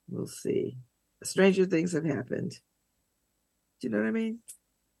 We'll see. Stranger things have happened. Do you know what I mean?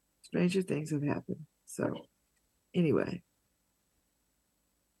 Stranger things have happened. So anyway,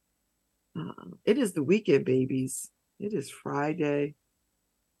 it is the weekend, babies. It is Friday.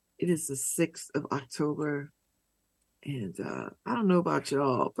 It is the 6th of October. And I don't know about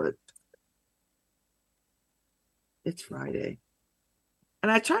y'all, but it's Friday.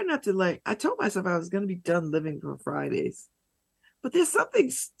 And I try not to I told myself I was going to be done living for Fridays. But there's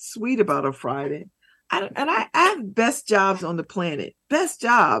something sweet about a Friday. I have best jobs on the planet. Best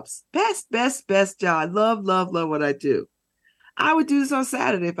jobs. Best job. I love what I do. I would do this on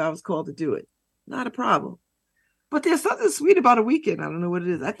Saturday if I was called to do it. Not a problem. But there's something sweet about a weekend. I don't know what it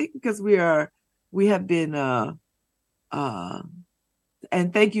is. I think because we have been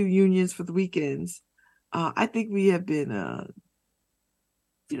and thank you unions for the weekends. I think we have been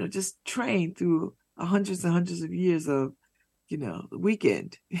just trained through hundreds and hundreds of years of the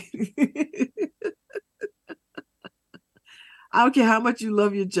weekend. I don't care how much you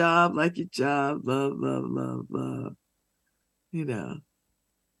love your job, like your job, love.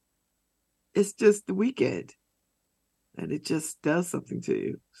 It's just the weekend. And it just does something to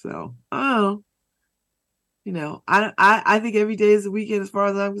you. So, I think every day is a weekend as far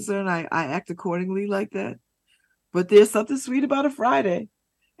as I'm concerned. I act accordingly like that. But there's something sweet about a Friday.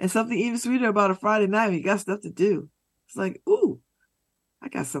 And something even sweeter about a Friday night when you got stuff to do. It's like, ooh, I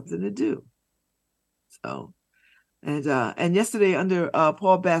got something to do. So, and yesterday under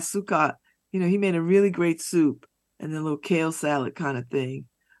Paul Bass-Sukkot, he made a really great soup and then a little kale salad kind of thing.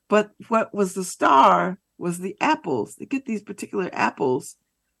 But what was the star was the apples. They get these particular apples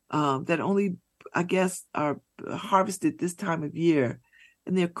that only, I guess, are harvested this time of year.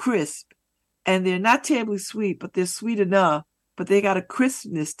 And they're crisp. And they're not terribly sweet, but they're sweet enough. But they got a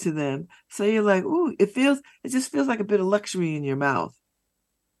crispness to them. So you're like, ooh, it just feels like a bit of luxury in your mouth.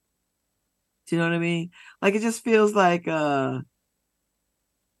 Do you know what I mean? Like it just feels like a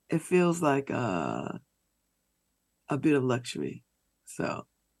bit of luxury. So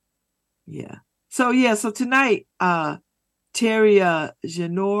yeah. So tonight, Terry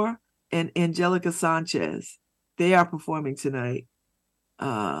Janor and Angelica Sanchez, they are performing tonight.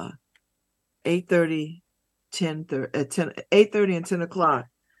 8:30 and 10 o'clock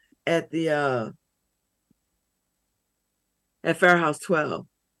at the at Fair House 12.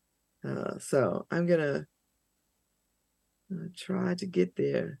 So I'm gonna try to get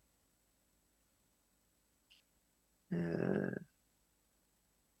there.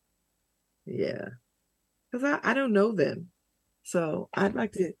 Yeah, because I don't know them, so I'd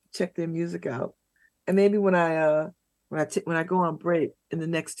like to check their music out, and maybe when I go on break in the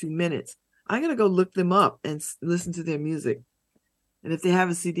next 2 minutes, I'm gonna go look them up and listen to their music, and if they have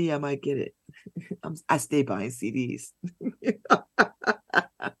a CD, I might get it. I stay buying CDs.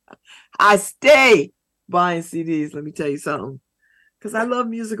 I stay buying CDs. Let me tell you something, because I love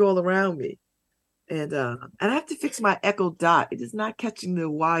music all around me, and I have to fix my Echo Dot. It is not catching the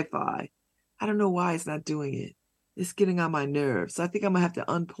Wi-Fi. I don't know why it's not doing it. It's getting on my nerves. So I think I'm gonna have to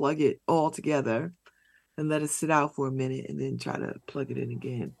unplug it altogether and let it sit out for a minute, and then try to plug it in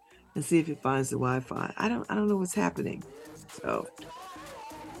again and see if it finds the Wi-Fi. I don't know what's happening. So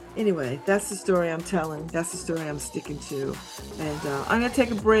anyway, that's the story I'm telling. That's the story I'm sticking to. And I'm going to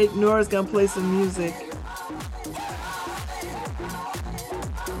take a break. Nora's going to play some music.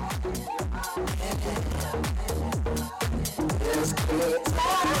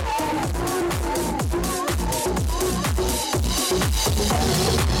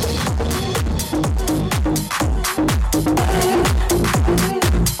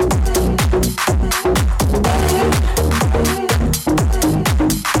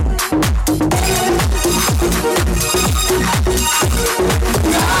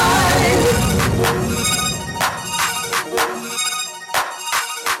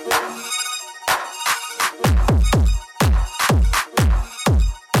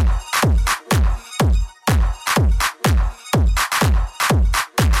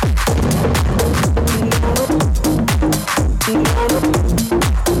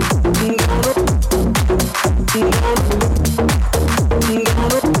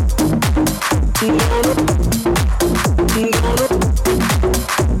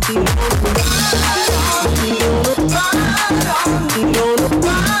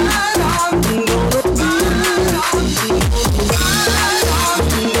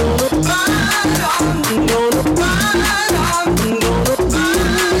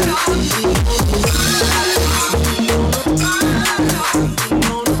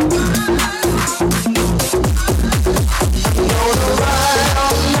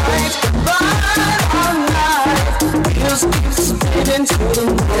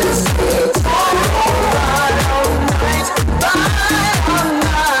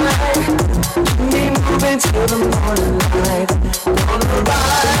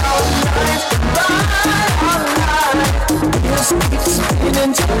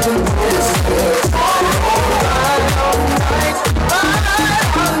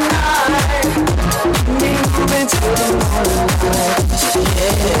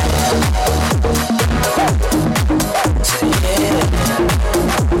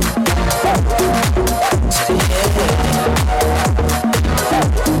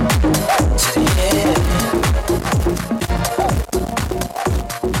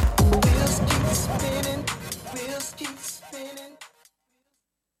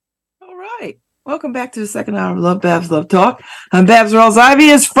 Welcome back to the second hour of LoveBabz, LoveTalk. I'm Babz Rawls-Ivy.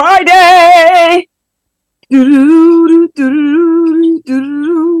 It's Friday.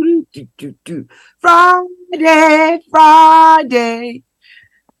 Friday.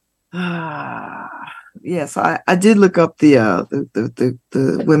 Yes, I did look up the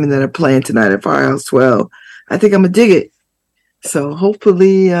women that are playing tonight at Firehouse 12. I think I'm gonna dig it. So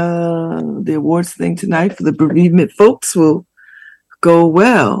hopefully the awards thing tonight for the bereavement folks will go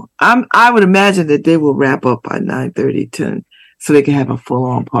well. I would imagine that they will wrap up by 9:30, 10, so they can have a full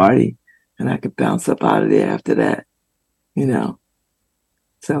on party, and I could bounce up out of there after that. You know.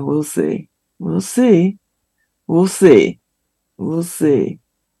 So we'll see. We'll see. We'll see. We'll see.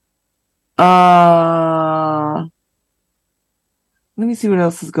 Let me see what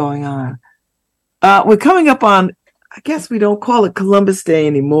else is going on. We're coming up on, I guess we don't call it Columbus Day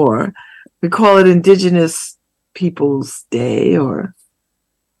anymore. We call it Indigenous Peoples Day, or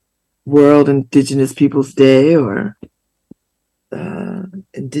World Indigenous Peoples Day, or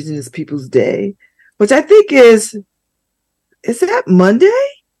Indigenous Peoples Day, which I think is that Monday?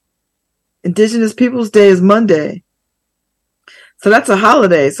 Indigenous Peoples Day is Monday. So that's a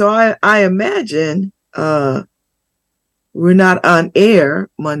holiday. So I imagine we're not on air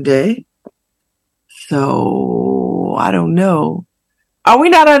Monday. So I don't know. Are we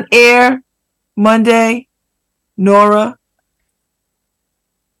not on air Monday, Nora?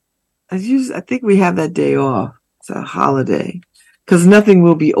 I think we have that day off. It's a holiday because nothing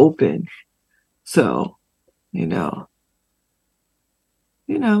will be open. So, we'll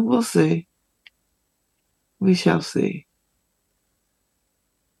see. We shall see.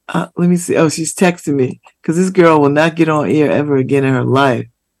 Let me see. Oh, she's texting me because this girl will not get on air ever again in her life.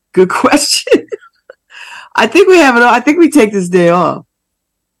 Good question. I think we have it. I think we take this day off.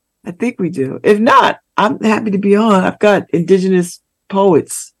 I think we do. If not, I'm happy to be on. I've got Indigenous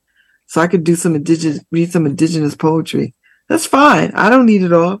poets, so I could read some Indigenous poetry. That's fine. I don't need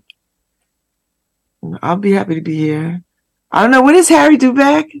it off. I'll be happy to be here. I don't know. When is Harry due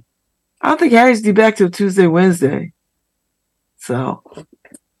back? I don't think Harry's due back till Tuesday, Wednesday. So,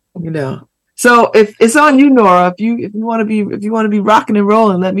 So if it's on you, Nora, if you want to be rocking and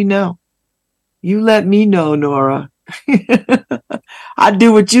rolling, let me know. You let me know, Nora. I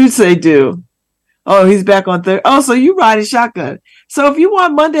do what you say do. Oh, he's back on Thursday. Oh, so you ride a shotgun. So if you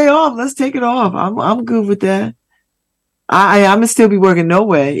want Monday off, let's take it off. I'm good with that. I'm gonna still be working no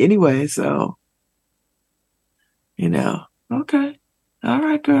way anyway. So, okay, all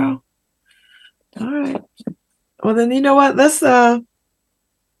right, girl. All right. Well, then you know what?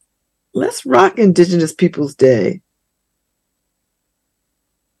 Let's rock Indigenous Peoples Day.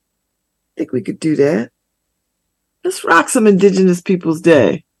 I think we could do that. Let's rock some Indigenous Peoples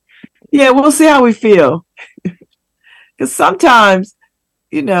Day. Yeah, we'll see how we feel. Because sometimes,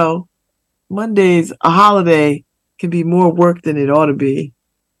 Monday's a holiday can be more work than it ought to be.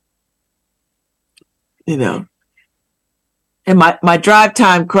 And my drive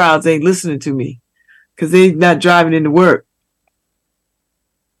time crowds ain't listening to me because they're not driving into work.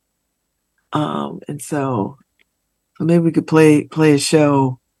 And so maybe we could play a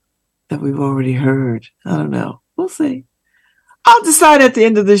show that we've already heard. I don't know. We'll see. I'll decide at the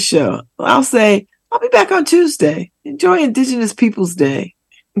end of this show. I'll say, I'll be back on Tuesday. Enjoy Indigenous Peoples Day.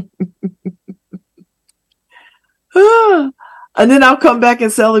 And then I'll come back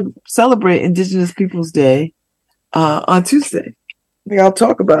and celebrate Indigenous Peoples Day on Tuesday. I'll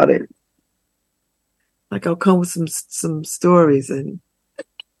talk about it. I'll come with some stories and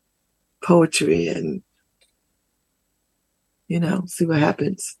poetry and, see what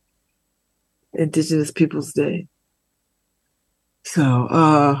happens. Indigenous Peoples Day.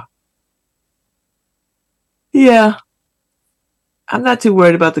 So, yeah, I'm not too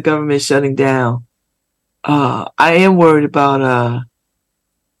worried about the government shutting down. I am worried about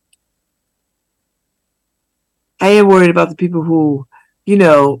the people who,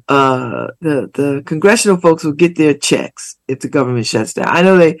 the congressional folks will get their checks if the government shuts down. I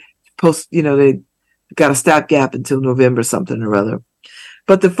know they they got a stopgap until November something or other.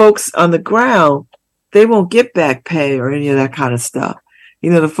 But the folks on the ground, they won't get back pay or any of that kind of stuff.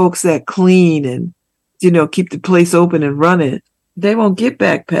 The folks that clean and, keep the place open and running, they won't get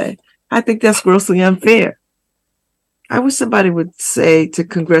back pay. I think that's grossly unfair. I wish somebody would say to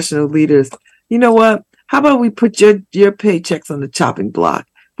congressional leaders, you know what? How about we put your paychecks on the chopping block?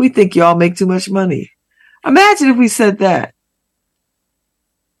 We think y'all make too much money. Imagine if we said that.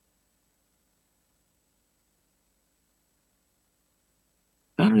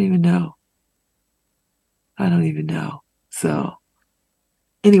 I don't even know. So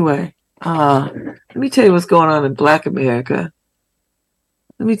anyway, let me tell you what's going on in Black America.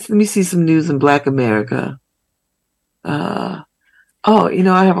 let me see some news in Black America. Oh,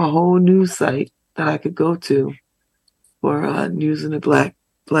 I have a whole news site that I could go to for news in the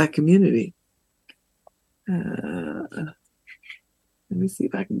black community. Let me see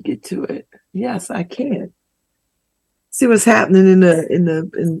if I can get to it. Yes, I can. See what's happening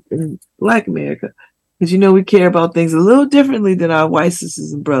in Black America, because we care about things a little differently than our white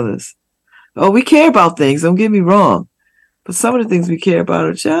sisters and brothers. Oh, we care about things. Don't get me wrong, but some of the things we care about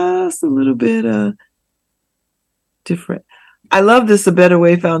are just a little bit different. I love this A Better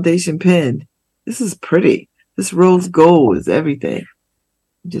Way Foundation pin. This is pretty. This rose gold is everything.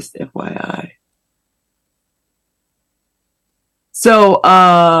 Just FYI. So,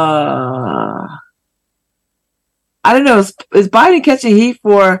 I don't know. Is Biden catching heat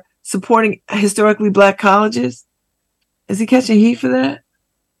for supporting historically Black colleges? Is he catching heat for that?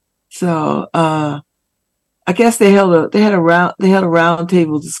 So, I guess they had a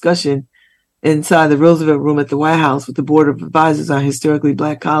roundtable discussion inside the Roosevelt Room at the White House with the Board of Advisors on historically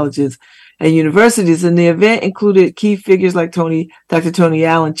Black colleges and universities. And the event included key figures like Dr. Tony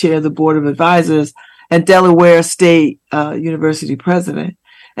Allen, chair of the Board of Advisors, and Delaware State University president,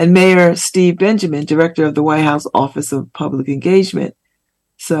 and Mayor Steve Benjamin, director of the White House Office of Public Engagement.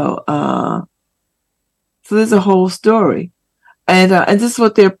 So there's a whole story, and this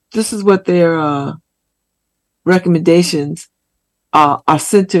is what their recommendations are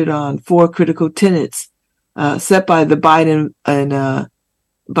centered on 4 critical tenets set by the Biden and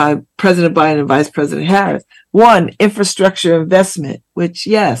by President Biden and Vice President Harris. 1, infrastructure investment, which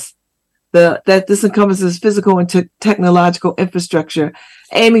yes, that this encompasses physical and technological infrastructure,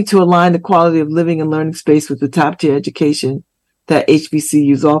 aiming to align the quality of living and learning space with the top-tier education that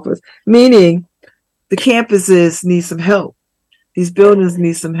HBCUs offers. Meaning, the campuses need some help. These buildings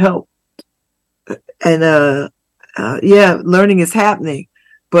need some help, and learning is happening.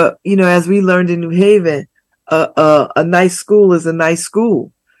 But as we learned in New Haven, a nice school is a nice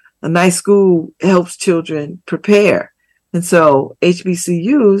school. A nice school helps children prepare. And so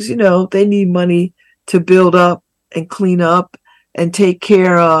HBCUs, they need money to build up and clean up and take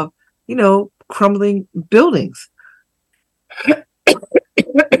care of, crumbling buildings.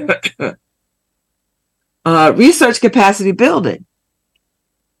 Research capacity building.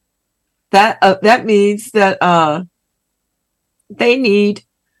 That means that they need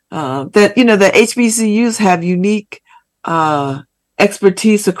that HBCUs have unique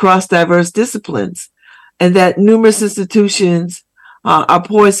expertise across diverse disciplines, and that numerous institutions are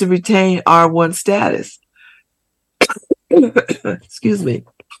poised to retain R1 status. Excuse me.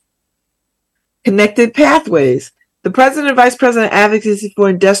 Connected pathways. The President and Vice President advocacy for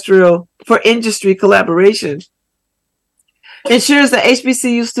industry collaboration ensures that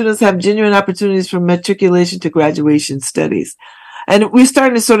HBCU students have genuine opportunities from matriculation to graduation studies. And we're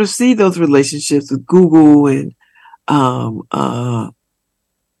starting to sort of see those relationships with Google and a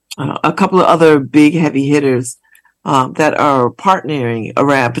couple of other big heavy hitters that are partnering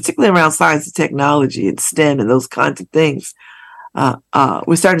particularly around science and technology and STEM and those kinds of things.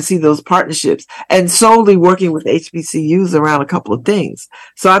 We're starting to see those partnerships and solely working with HBCUs around a couple of things.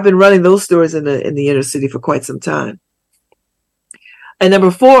 So I've been running those stories in the inner city for quite some time. And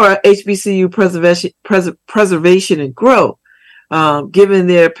number 4, HBCU preservation and growth. Given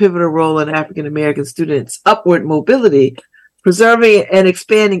their pivotal role in African American students' upward mobility, preserving and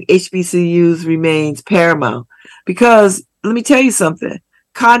expanding HBCUs remains paramount. Because let me tell you something,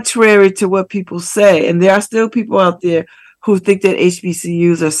 contrary to what people say, and there are still people out there who think that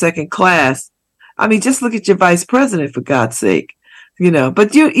HBCUs are second class. I mean, just look at your vice president, for God's sake,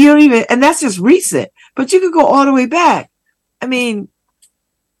 but you don't even, and that's just recent, but you could go all the way back. I mean,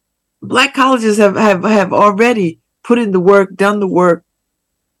 Black colleges have already put in the work, done the work,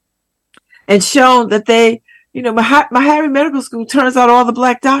 and shown that they, Meharry Medical School turns out all the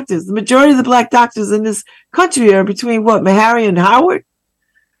Black doctors. The majority of the Black doctors in this country are between Meharry and Howard.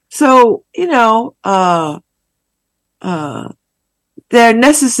 So, they're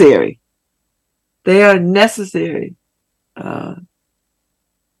necessary. They are necessary. But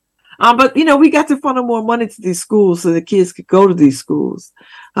we got to funnel more money to these schools so the kids could go to these schools.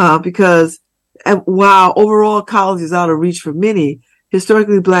 Because while overall college is out of reach for many,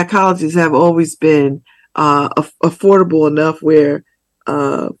 historically Black colleges have always been affordable enough where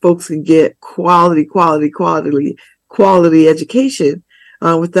folks can get quality education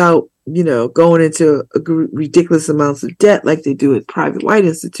without going into ridiculous amounts of debt like they do at private white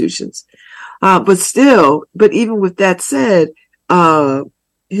institutions. But even with that said,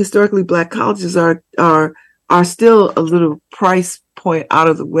 historically Black colleges are still a little price point out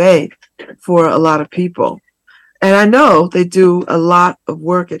of the way for a lot of people. And I know they do a lot of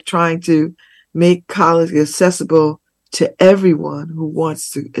work at trying to make college accessible to everyone who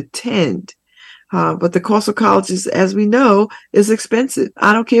wants to attend. But the cost of college is, as we know, is expensive.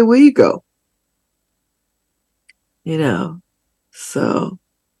 I don't care where you go. So,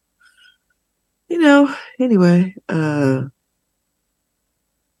 anyway,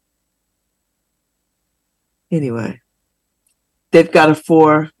 they've got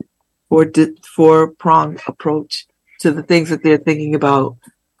a four-pronged approach to the things that they're thinking about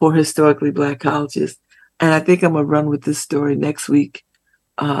for historically Black colleges. And I think I'm going to run with this story next week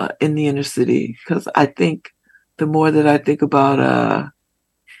in the inner city, because I think the more that I think about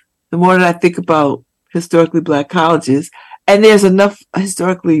historically Black colleges, and there's enough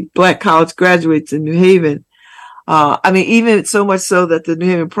historically Black college graduates in New Haven. Even so much so that the New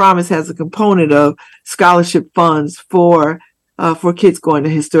Haven Promise has a component of scholarship funds for kids going to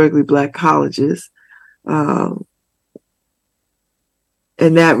historically Black colleges, and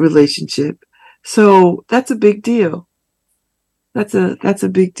that relationship. So that's a big deal. That's a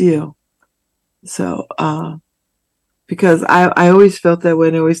big deal. So, because I always felt that way,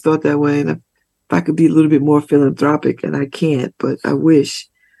 and I always thought that way. And if I could be a little bit more philanthropic, and I can't, but I wish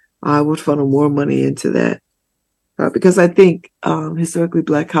I would funnel more money into that. Because I think historically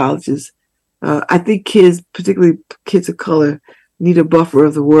Black colleges, I think kids, particularly kids of color, need a buffer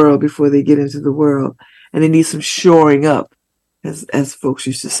of the world before they get into the world. And they need some shoring up, as folks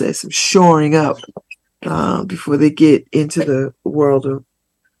used to say, some shoring up before they get into the world of,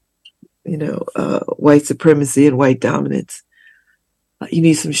 white supremacy and white dominance. You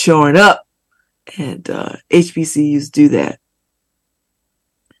need some shoring up, and HBCUs do that.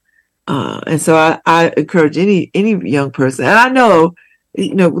 And so I encourage any young person, and I know,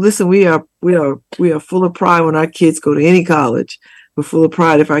 listen, we are full of pride when our kids go to any college. We're full of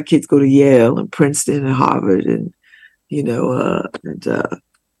pride if our kids go to Yale and Princeton and Harvard and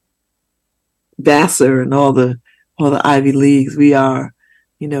Vassar and all the Ivy Leagues. We are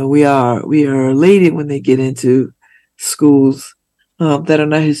elated when they get into schools that are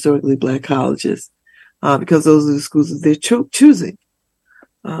not historically Black colleges, because those are the schools that they're choosing.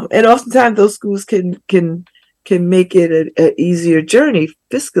 And oftentimes those schools can make it an easier journey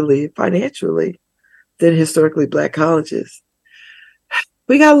fiscally, financially, than historically Black colleges.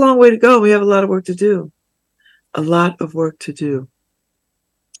 We got a long way to go. We have a lot of work to do. But,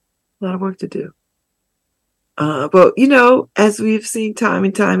 as we've seen time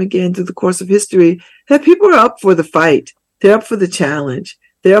and time again through the course of history, that people are up for the fight. They're up for the challenge.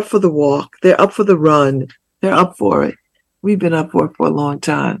 They're up for the walk. They're up for the run. They're up for it. We've been up for it for a long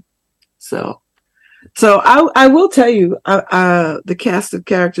time. So I will tell you the cast of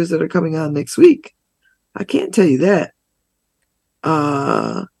characters that are coming on next week. I can't tell you that.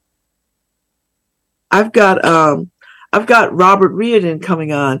 I've got Robert Reardon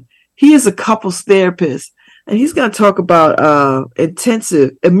coming on. He is a couples therapist, and he's going to talk about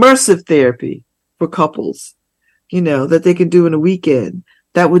immersive therapy for couples, that they can do in a weekend,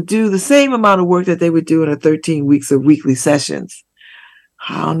 that would do the same amount of work that they would do in 13 weeks of weekly sessions.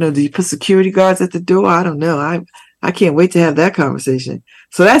 I don't know. Do you put security guards at the door? I don't know. I can't wait to have that conversation.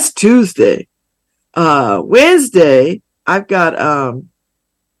 So that's Tuesday. Wednesday, I've got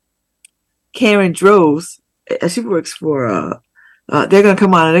Karen Droves. She works for, they're going to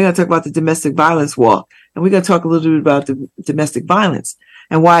come on and they're going to talk about the domestic violence walk. And we're going to talk a little bit about the domestic violence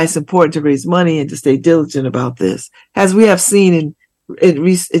and why it's important to raise money and to stay diligent about this. As we have seen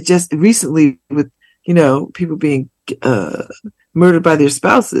just recently with, people being murdered by their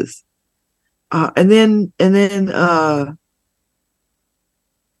spouses. And then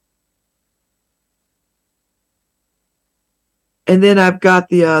I've got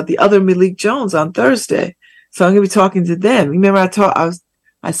the other Malik Jones on Thursday. So I'm going to be talking to them. Remember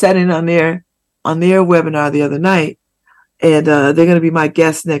I sat in on their webinar the other night, and they're going to be my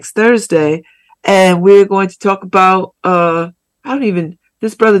guests next Thursday. And we're going to talk about,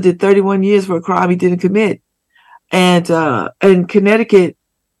 this brother did 31 years for a crime he didn't commit. And in Connecticut,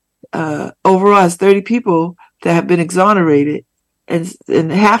 overall has 30 people that have been exonerated.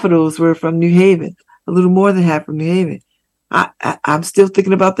 And half of those were from New Haven, a little more than half from New Haven. I'm still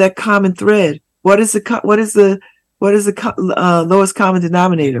thinking about that common thread. What is the lowest common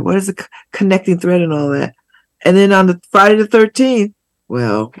denominator? What is the connecting thread and all that? And then on the Friday the 13th,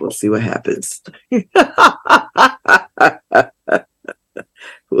 well, we'll see what happens.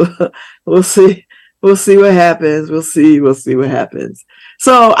 We'll see. We'll see what happens. We'll see what happens.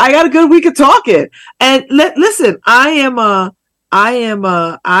 So I got a good week of talking. And listen, I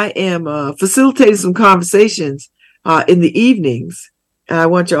am facilitating some conversations in the evenings, and I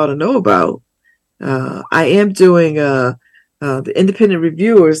want y'all to know about. I am doing the independent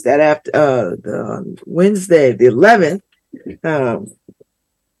reviewers that after the Wednesday, the 11th,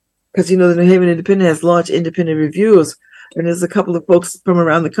 because the New Haven Independent has launched independent reviewers, and there's a couple of folks from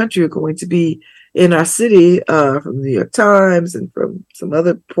around the country who are going to be in our city, from the New York Times and from some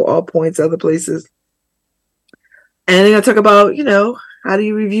other all points, other places. And they're going to talk about, how do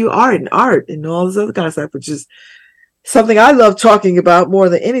you review art and all this other kind of stuff, which is something I love talking about more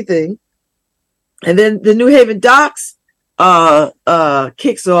than anything. And then the New Haven Docs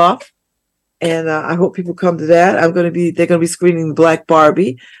kicks off, and I hope people come to that. They're going to be screening Black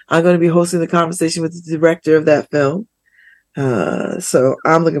Barbie. I'm going to be hosting the conversation with the director of that film. So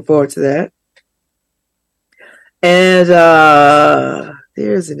I'm looking forward to that. And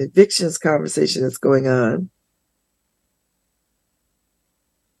there's an evictions conversation that's going on.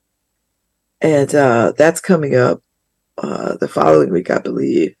 And that's coming up the following week, I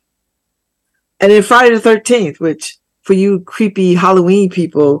believe. And then Friday the 13th, which for you creepy Halloween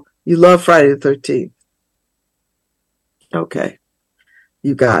people, you love Friday the 13th. Okay.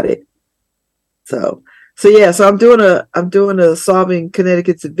 You got it. So I'm doing a Solving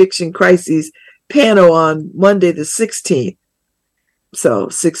Connecticut's Eviction Crises panel on Monday the 16th. So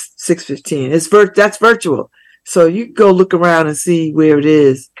 6:15. That's virtual. So you can go look around and see where it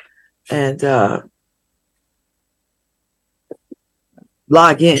is and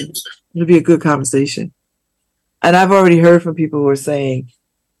log in. It'll be a good conversation. And I've already heard from people who are saying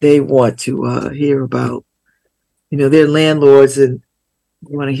they want to hear about, their landlords and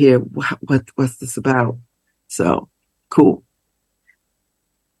want to hear what's this about. So cool.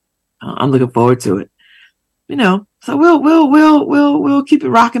 I'm looking forward to it. So we'll keep it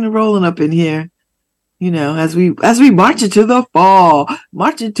rocking and rolling up in here. As we march into the fall,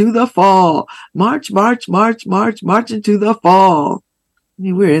 march into the fall, march into the fall. I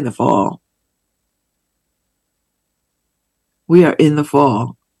mean, we're in the fall. We are in the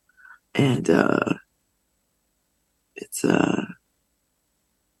fall, and it's a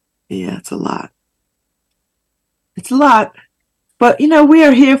lot. It's a lot, but we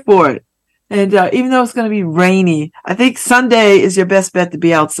are here for it. And even though it's going to be rainy, I think Sunday is your best bet to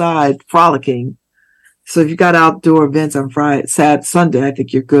be outside frolicking. So if you got outdoor events on Sunday, I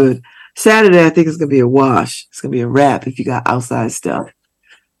think you're good. Saturday, I think it's going to be a wash. It's going to be a wrap if you got outside stuff,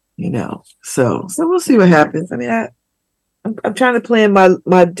 So we'll see what happens. I mean, I'm trying to plan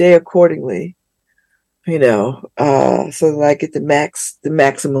my day accordingly, so that I get the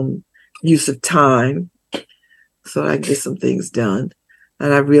maximum use of time, so I can get some things done.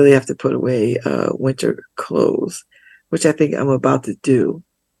 And I really have to put away winter clothes, which I think I'm about to do.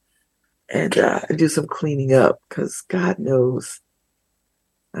 And do some cleaning up, because God knows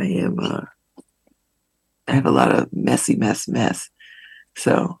I have a lot of messy mess.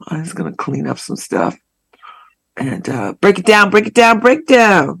 So I'm just going to clean up some stuff and break it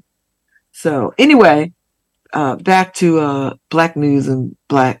down. So anyway, back to Black news and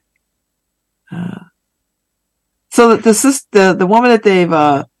Black. So the woman that they've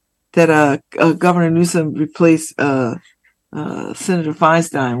Governor Newsom replaced Senator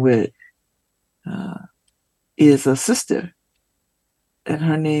Feinstein with is a sister, and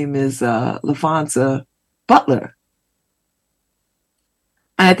her name is LaFonza Butler.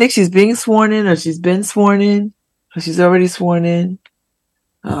 And I think she's being sworn in, or she's been sworn in, or she's already sworn in.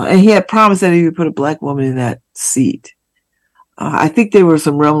 And he had promised that he would put a Black woman in that seat. I think there were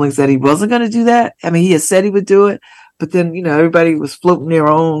some rumblings that he wasn't going to do that. I mean, he had said he would do it, but then, everybody was floating their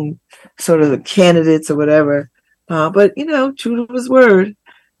own sort of candidates or whatever. But, true to his word,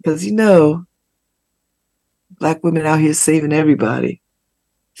 because, Black women out here saving everybody.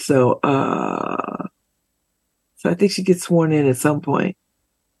 So I think she gets sworn in at some point.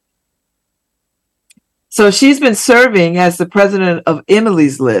 So she's been serving as the president of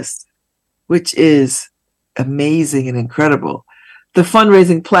Emily's List, which is amazing and incredible. The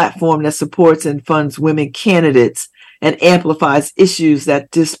fundraising platform that supports and funds women candidates and amplifies issues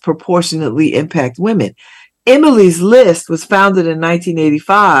that disproportionately impact women. Emily's List was founded in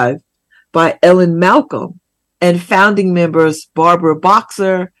 1985 by Ellen Malcolm and founding members Barbara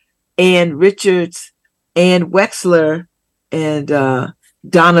Boxer, Ann Richards, Ann Wexler, and Donna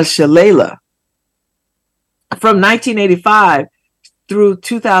Shalala. From 1985 through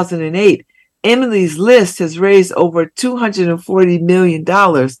 2008, Emily's List has raised over $240 million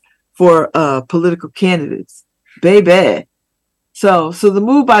for political candidates. Baby. So the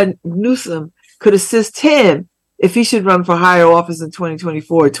move by Newsom could assist him if he should run for higher office in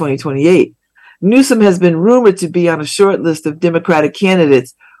 2024 or 2028. Newsom has been rumored to be on a short list of Democratic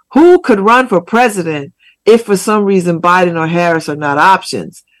candidates who could run for president if for some reason Biden or Harris are not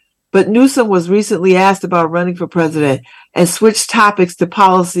options. But Newsom was recently asked about running for president and switched topics to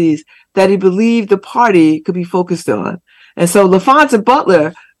policies that he believed the party could be focused on. And so LaFonza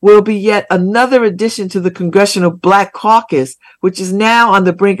Butler will be yet another addition to the Congressional Black Caucus, which is now on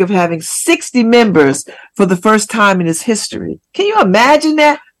the brink of having 60 members for the first time in its history. Can you imagine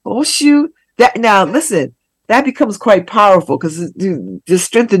that? Oh, shoot. Now, listen, that becomes quite powerful because just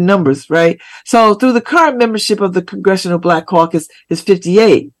strength in numbers, right? So through the current membership of the Congressional Black Caucus is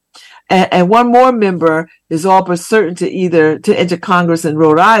 58. And one more member is all but certain to enter Congress in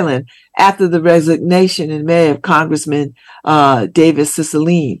Rhode Island after the resignation in May of Congressman Davis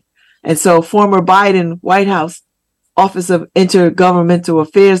Cicilline. And so former Biden White House Office of Intergovernmental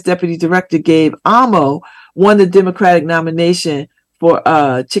Affairs Deputy Director Gabe Amo won the Democratic nomination for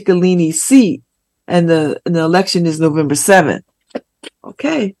Cicilline's seat, and the election is November 7th.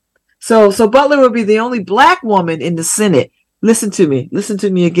 Okay. So Butler will be the only Black woman in the Senate. Listen to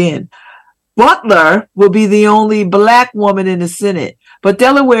me again. Butler will be the only Black woman in the Senate, but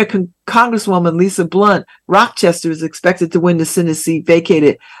Delaware Congresswoman Lisa Blunt Rochester is expected to win the Senate seat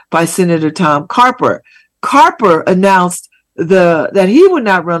vacated by Senator Tom Carper. Carper announced that he would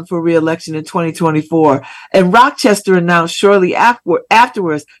not run for re-election in 2024, and Rochester announced shortly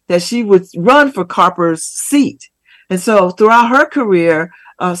afterwards that she would run for Carper's seat. And so throughout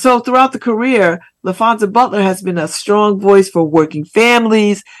the career, LaFonza Butler has been a strong voice for working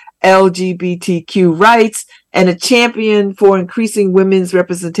families, LGBTQ rights, and a champion for increasing women's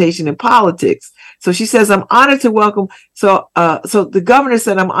representation in politics. So she says, I'm honored to welcome. So the governor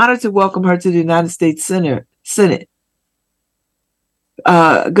said, I'm honored to welcome her to the United States Senate.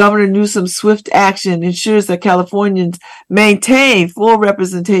 Governor Newsom's swift action ensures that Californians maintain full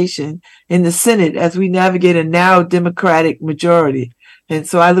representation in the Senate as we navigate a narrow Democratic majority. And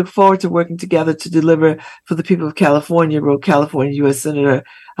so I look forward to working together to deliver for the people of California, wrote California U.S. Senator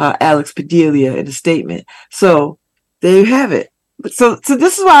Alex Padilla in a statement. So there you have it. So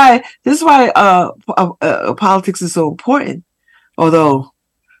this is why politics is so important. Although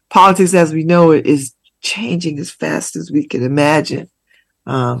politics, as we know it, is changing as fast as we can imagine,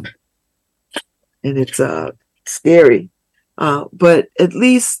 and it's scary. But at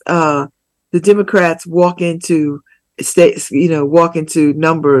least the Democrats walk into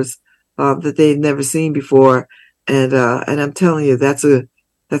numbers that they've never seen before, and I'm telling you, that's a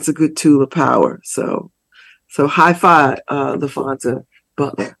good tool of power. So high five, LaFonza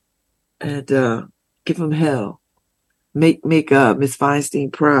Butler, and give them hell. Make Miss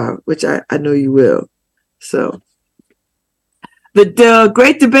Feinstein proud, which I know you will. So the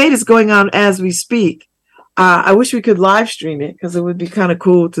great debate is going on as we speak. I wish we could live stream it because it would be kind of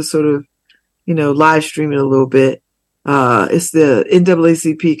cool to sort of live stream it a little bit. It's the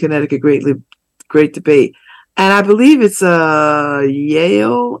NAACP Connecticut Great Debate. And I believe it's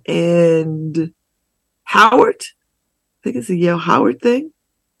Yale and Howard. I think it's a Yale Howard thing.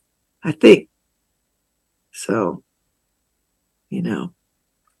 I think. So, it's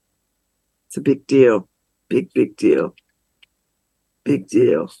a big deal. Big deal. Big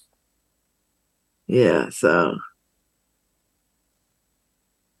deal. Yeah, so.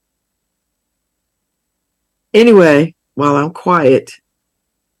 Anyway, while I'm quiet,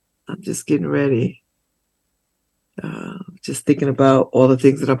 I'm just getting ready. Just thinking about all the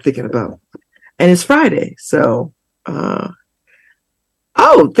things that I'm thinking about. And it's Friday, so there's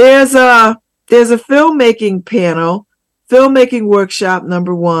a filmmaking panel, filmmaking workshop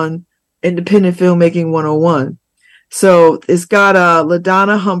number 1, independent filmmaking 101. So it's got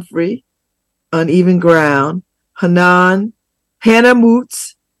LaDonna Humphrey, Uneven Ground, Hannah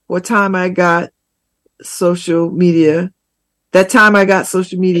Moots, What Time I Got Social Media,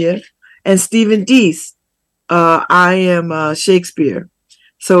 and Stephen Deese, I Am Shakespeare.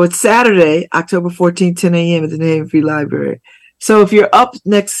 So it's Saturday, October 14th, 10 a.m. at the New Haven Free Library. So if you're up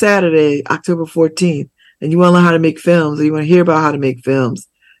next Saturday, October 14th, and you want to learn how to make films, or you want to hear about how to make films,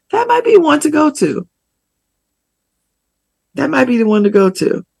 that might be one to go to. That might be the one to go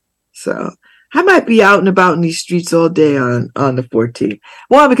to. So I might be out and about in these streets all day on the 14th.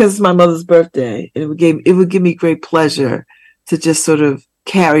 One, because it's my mother's birthday, and it would give me great pleasure to just sort of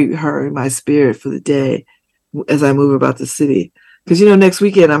carry her in my spirit for the day as I move about the city. Because, next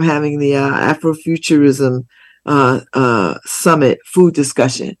weekend I'm having the Afrofuturism Summit food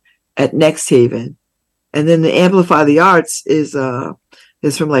discussion at Next Haven. And then the Amplify the Arts is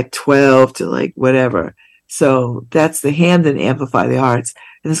from like 12 to like whatever. So that's the Hamden Amplify the Arts.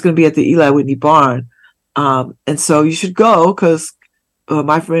 And it's going to be at the Eli Whitney Barn. And so you should go because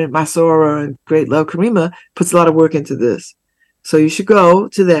my friend, my Sora and great love, Karima, puts a lot of work into this. So you should go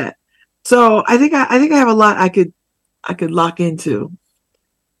to that. So I think I have a lot I could lock into.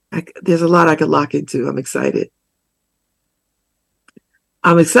 There's a lot I could lock into. I'm excited.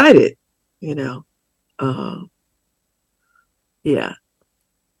 I'm excited, you know. Uh, yeah.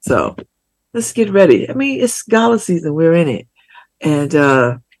 So let's get ready. I mean, it's gala season. We're in it. And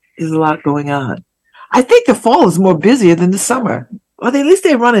there's a lot going on. I think the fall is more busier than the summer. Or at least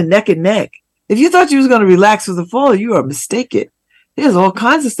they're running neck and neck. If you thought you was going to relax for the fall, you are mistaken. There's all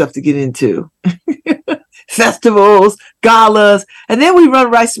kinds of stuff to get into. Festivals, galas, and then we run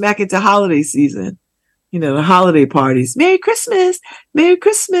right smack into holiday season. You know, the holiday parties. Merry Christmas, Merry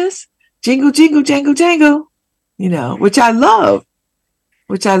Christmas, jingle, jingle, jangle, jangle. You know, which I love.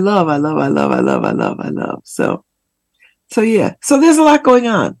 I love. So yeah. So there's a lot going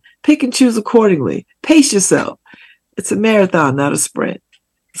on. Pick and choose accordingly. Pace yourself. It's a marathon, not a sprint.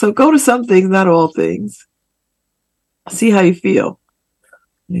 So go to some things, not all things. See how you feel.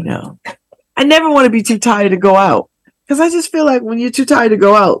 You know, I never want to be too tired to go out, because I just feel like when you're too tired to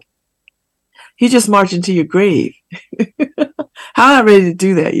go out, you just march into your grave. I'm not ready to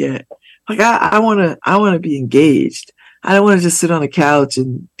do that yet. Like I want to be engaged. I don't want to just sit on a couch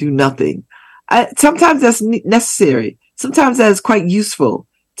and do nothing. Sometimes that's necessary. Sometimes that is quite useful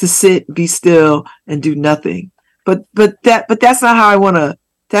to sit, be still, and do nothing. But that's not how I want to.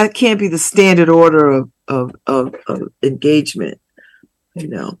 That can't be the standard order of engagement, you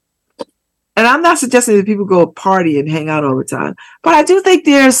know. And I'm not suggesting that people go party and hang out all the time, but I do think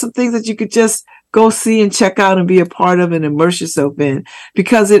there are some things that you could just go see and check out and be a part of and immerse yourself in,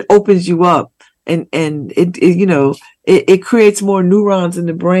 because it opens you up and it creates more neurons in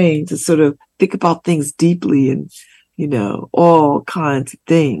the brain to sort of think about things deeply and, you know, all kinds of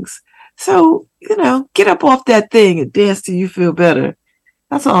things. So, you know, get up off that thing and dance till you feel better.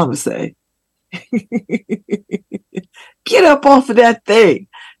 That's all I'm going to say. Get up off of that thing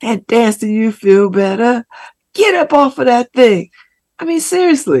and dance till you feel better. Get up off of that thing. I mean,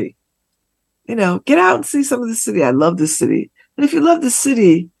 seriously, you know, get out and see some of the city. I love this city. And if you love the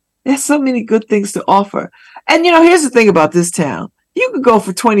city, there's so many good things to offer. And, you know, here's the thing about this town. You could go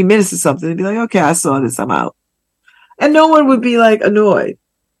for 20 minutes or something and be like, okay, I saw this, I'm out. And no one would be like annoyed.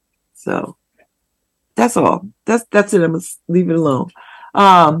 So that's all. That's it. I'm going to leave it alone.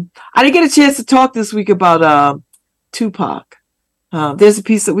 I didn't get a chance to talk this week about Tupac. There's a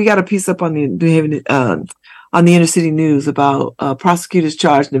piece that we got a piece up on the New Haven, on the Inner City News about prosecutors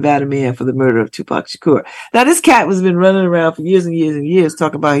charged Nevada man for the murder of Tupac Shakur. Now, this cat has been running around for years and years and years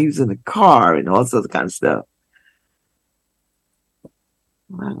talking about he was in the car and all this other kind of stuff.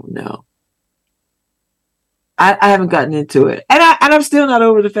 I don't know. I haven't gotten into it, and I'm still not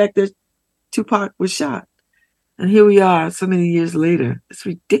over the fact that Tupac was shot. And here we are so many years later. It's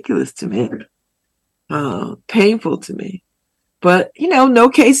ridiculous to me. Painful to me. But, you know, no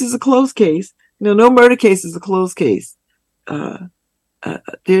case is a closed case. You know, no murder case is a closed case.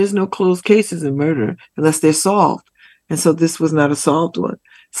 There's no closed cases in murder unless they're solved. And so this was not a solved one.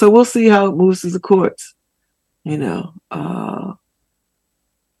 So we'll see how it moves through the courts. You know.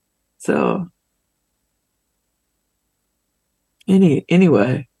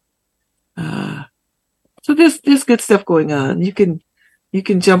 Anyway. So there's good stuff going on. You can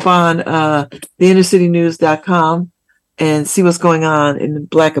jump on theinnercitynews.com and see what's going on in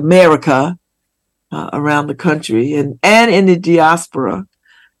Black America around the country and in the diaspora,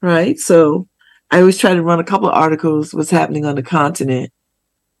 right? So I always try to run a couple of articles what's happening on the continent.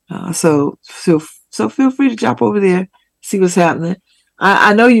 So feel free to drop over there, see what's happening.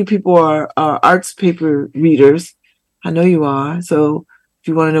 I know you people are arts paper readers. I know you are. So if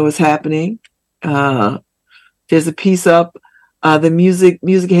you want to know what's happening, there's a piece up, the Music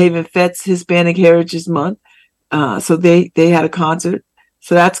Haven Fets Hispanic Heritage Month. So they had a concert.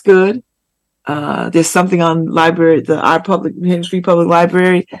 So that's good. There's something on library, Haven Free Public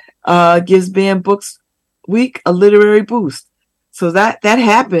Library, gives Banned Books Week a literary boost. So that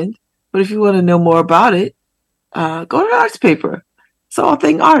happened. But if you want to know more about it, go to the arts paper. It's all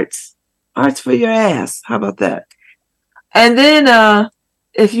thing arts for your ass. How about that? And then,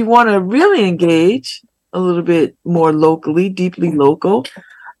 if you want to really engage a little bit more locally, deeply local,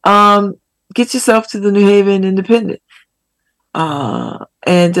 get yourself to the New Haven Independent. And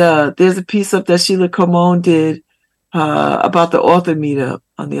there's a piece up that Sheila Comone did about the author meetup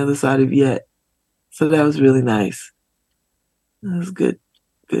on the other side of Yet. So that was really nice. That was good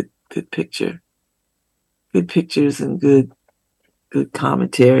picture. Good pictures and good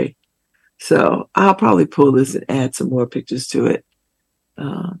commentary. So I'll probably pull this and add some more pictures to it.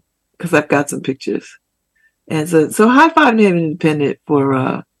 Because I've got some pictures. And so high five New Haven Independent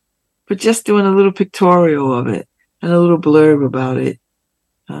for just doing a little pictorial of it and a little blurb about it.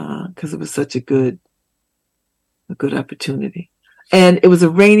 Because it was such a good opportunity. And it was a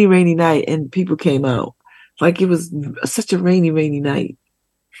rainy night, and people came out. Like, it was such a rainy night.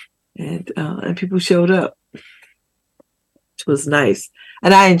 And people showed up, which was nice.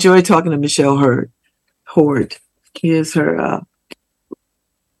 And I enjoyed talking to Michelle Hord. Here's her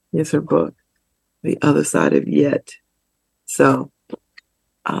book, The Other Side of Yet. So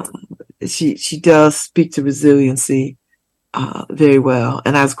she does speak to resiliency very well,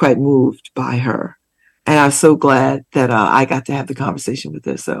 and I was quite moved by her. And I was so glad that I got to have the conversation with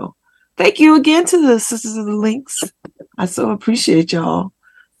her. So thank you again to the Sisters of the Links. I so appreciate y'all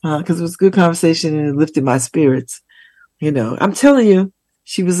because it was a good conversation and it lifted my spirits. You know, I'm telling you,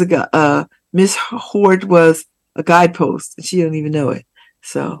 she was Miss Hord was a guidepost, and she don't even know it.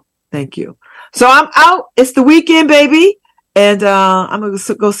 So thank you. So I'm out. It's the weekend, baby. And I'm going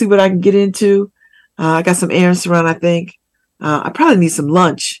to go see what I can get into. I got some errands to run, I think. I probably need some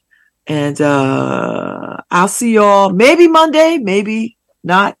lunch. And I'll see y'all maybe Monday, maybe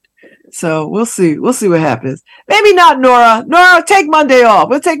not. So we'll see. We'll see what happens. Maybe not, Nora. Nora, take Monday off.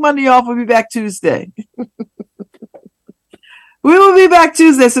 We'll take Monday off. We'll be back Tuesday. We will be back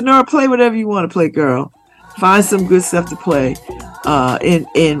Tuesday. So Nora, play whatever you want to play, girl. Find some good stuff to play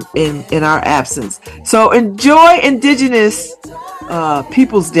in our absence. So enjoy Indigenous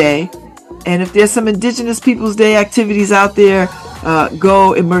Peoples Day. And if there's some Indigenous Peoples Day activities out there,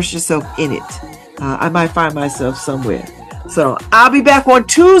 go immerse yourself in it. I might find myself somewhere. So I'll be back on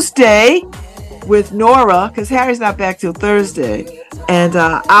Tuesday with Nora, because Harry's not back till Thursday. And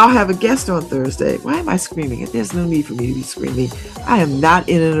I'll have a guest on Thursday. Why am I screaming? There's no need for me to be screaming. I am not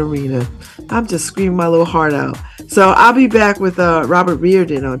in an arena. I'm just screaming my little heart out. So I'll be back with Robert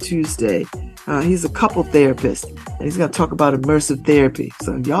Reardon on Tuesday. He's a couple therapist, and he's going to talk about immersive therapy.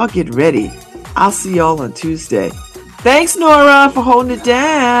 So y'all get ready. I'll see y'all on Tuesday. Thanks, Nora, for holding it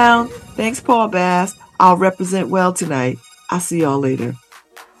down. Thanks, Paul Bass. I'll represent well tonight. I'll see y'all later.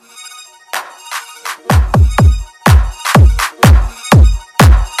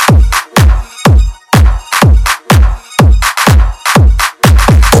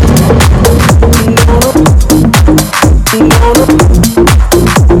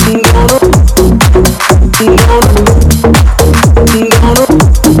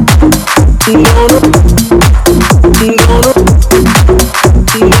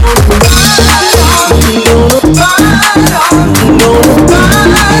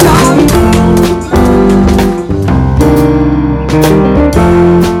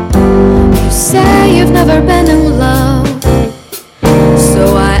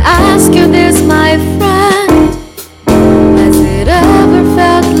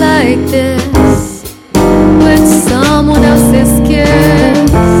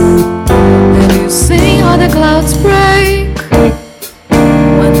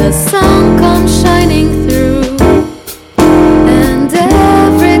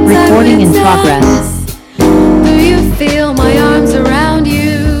 Recording in progress.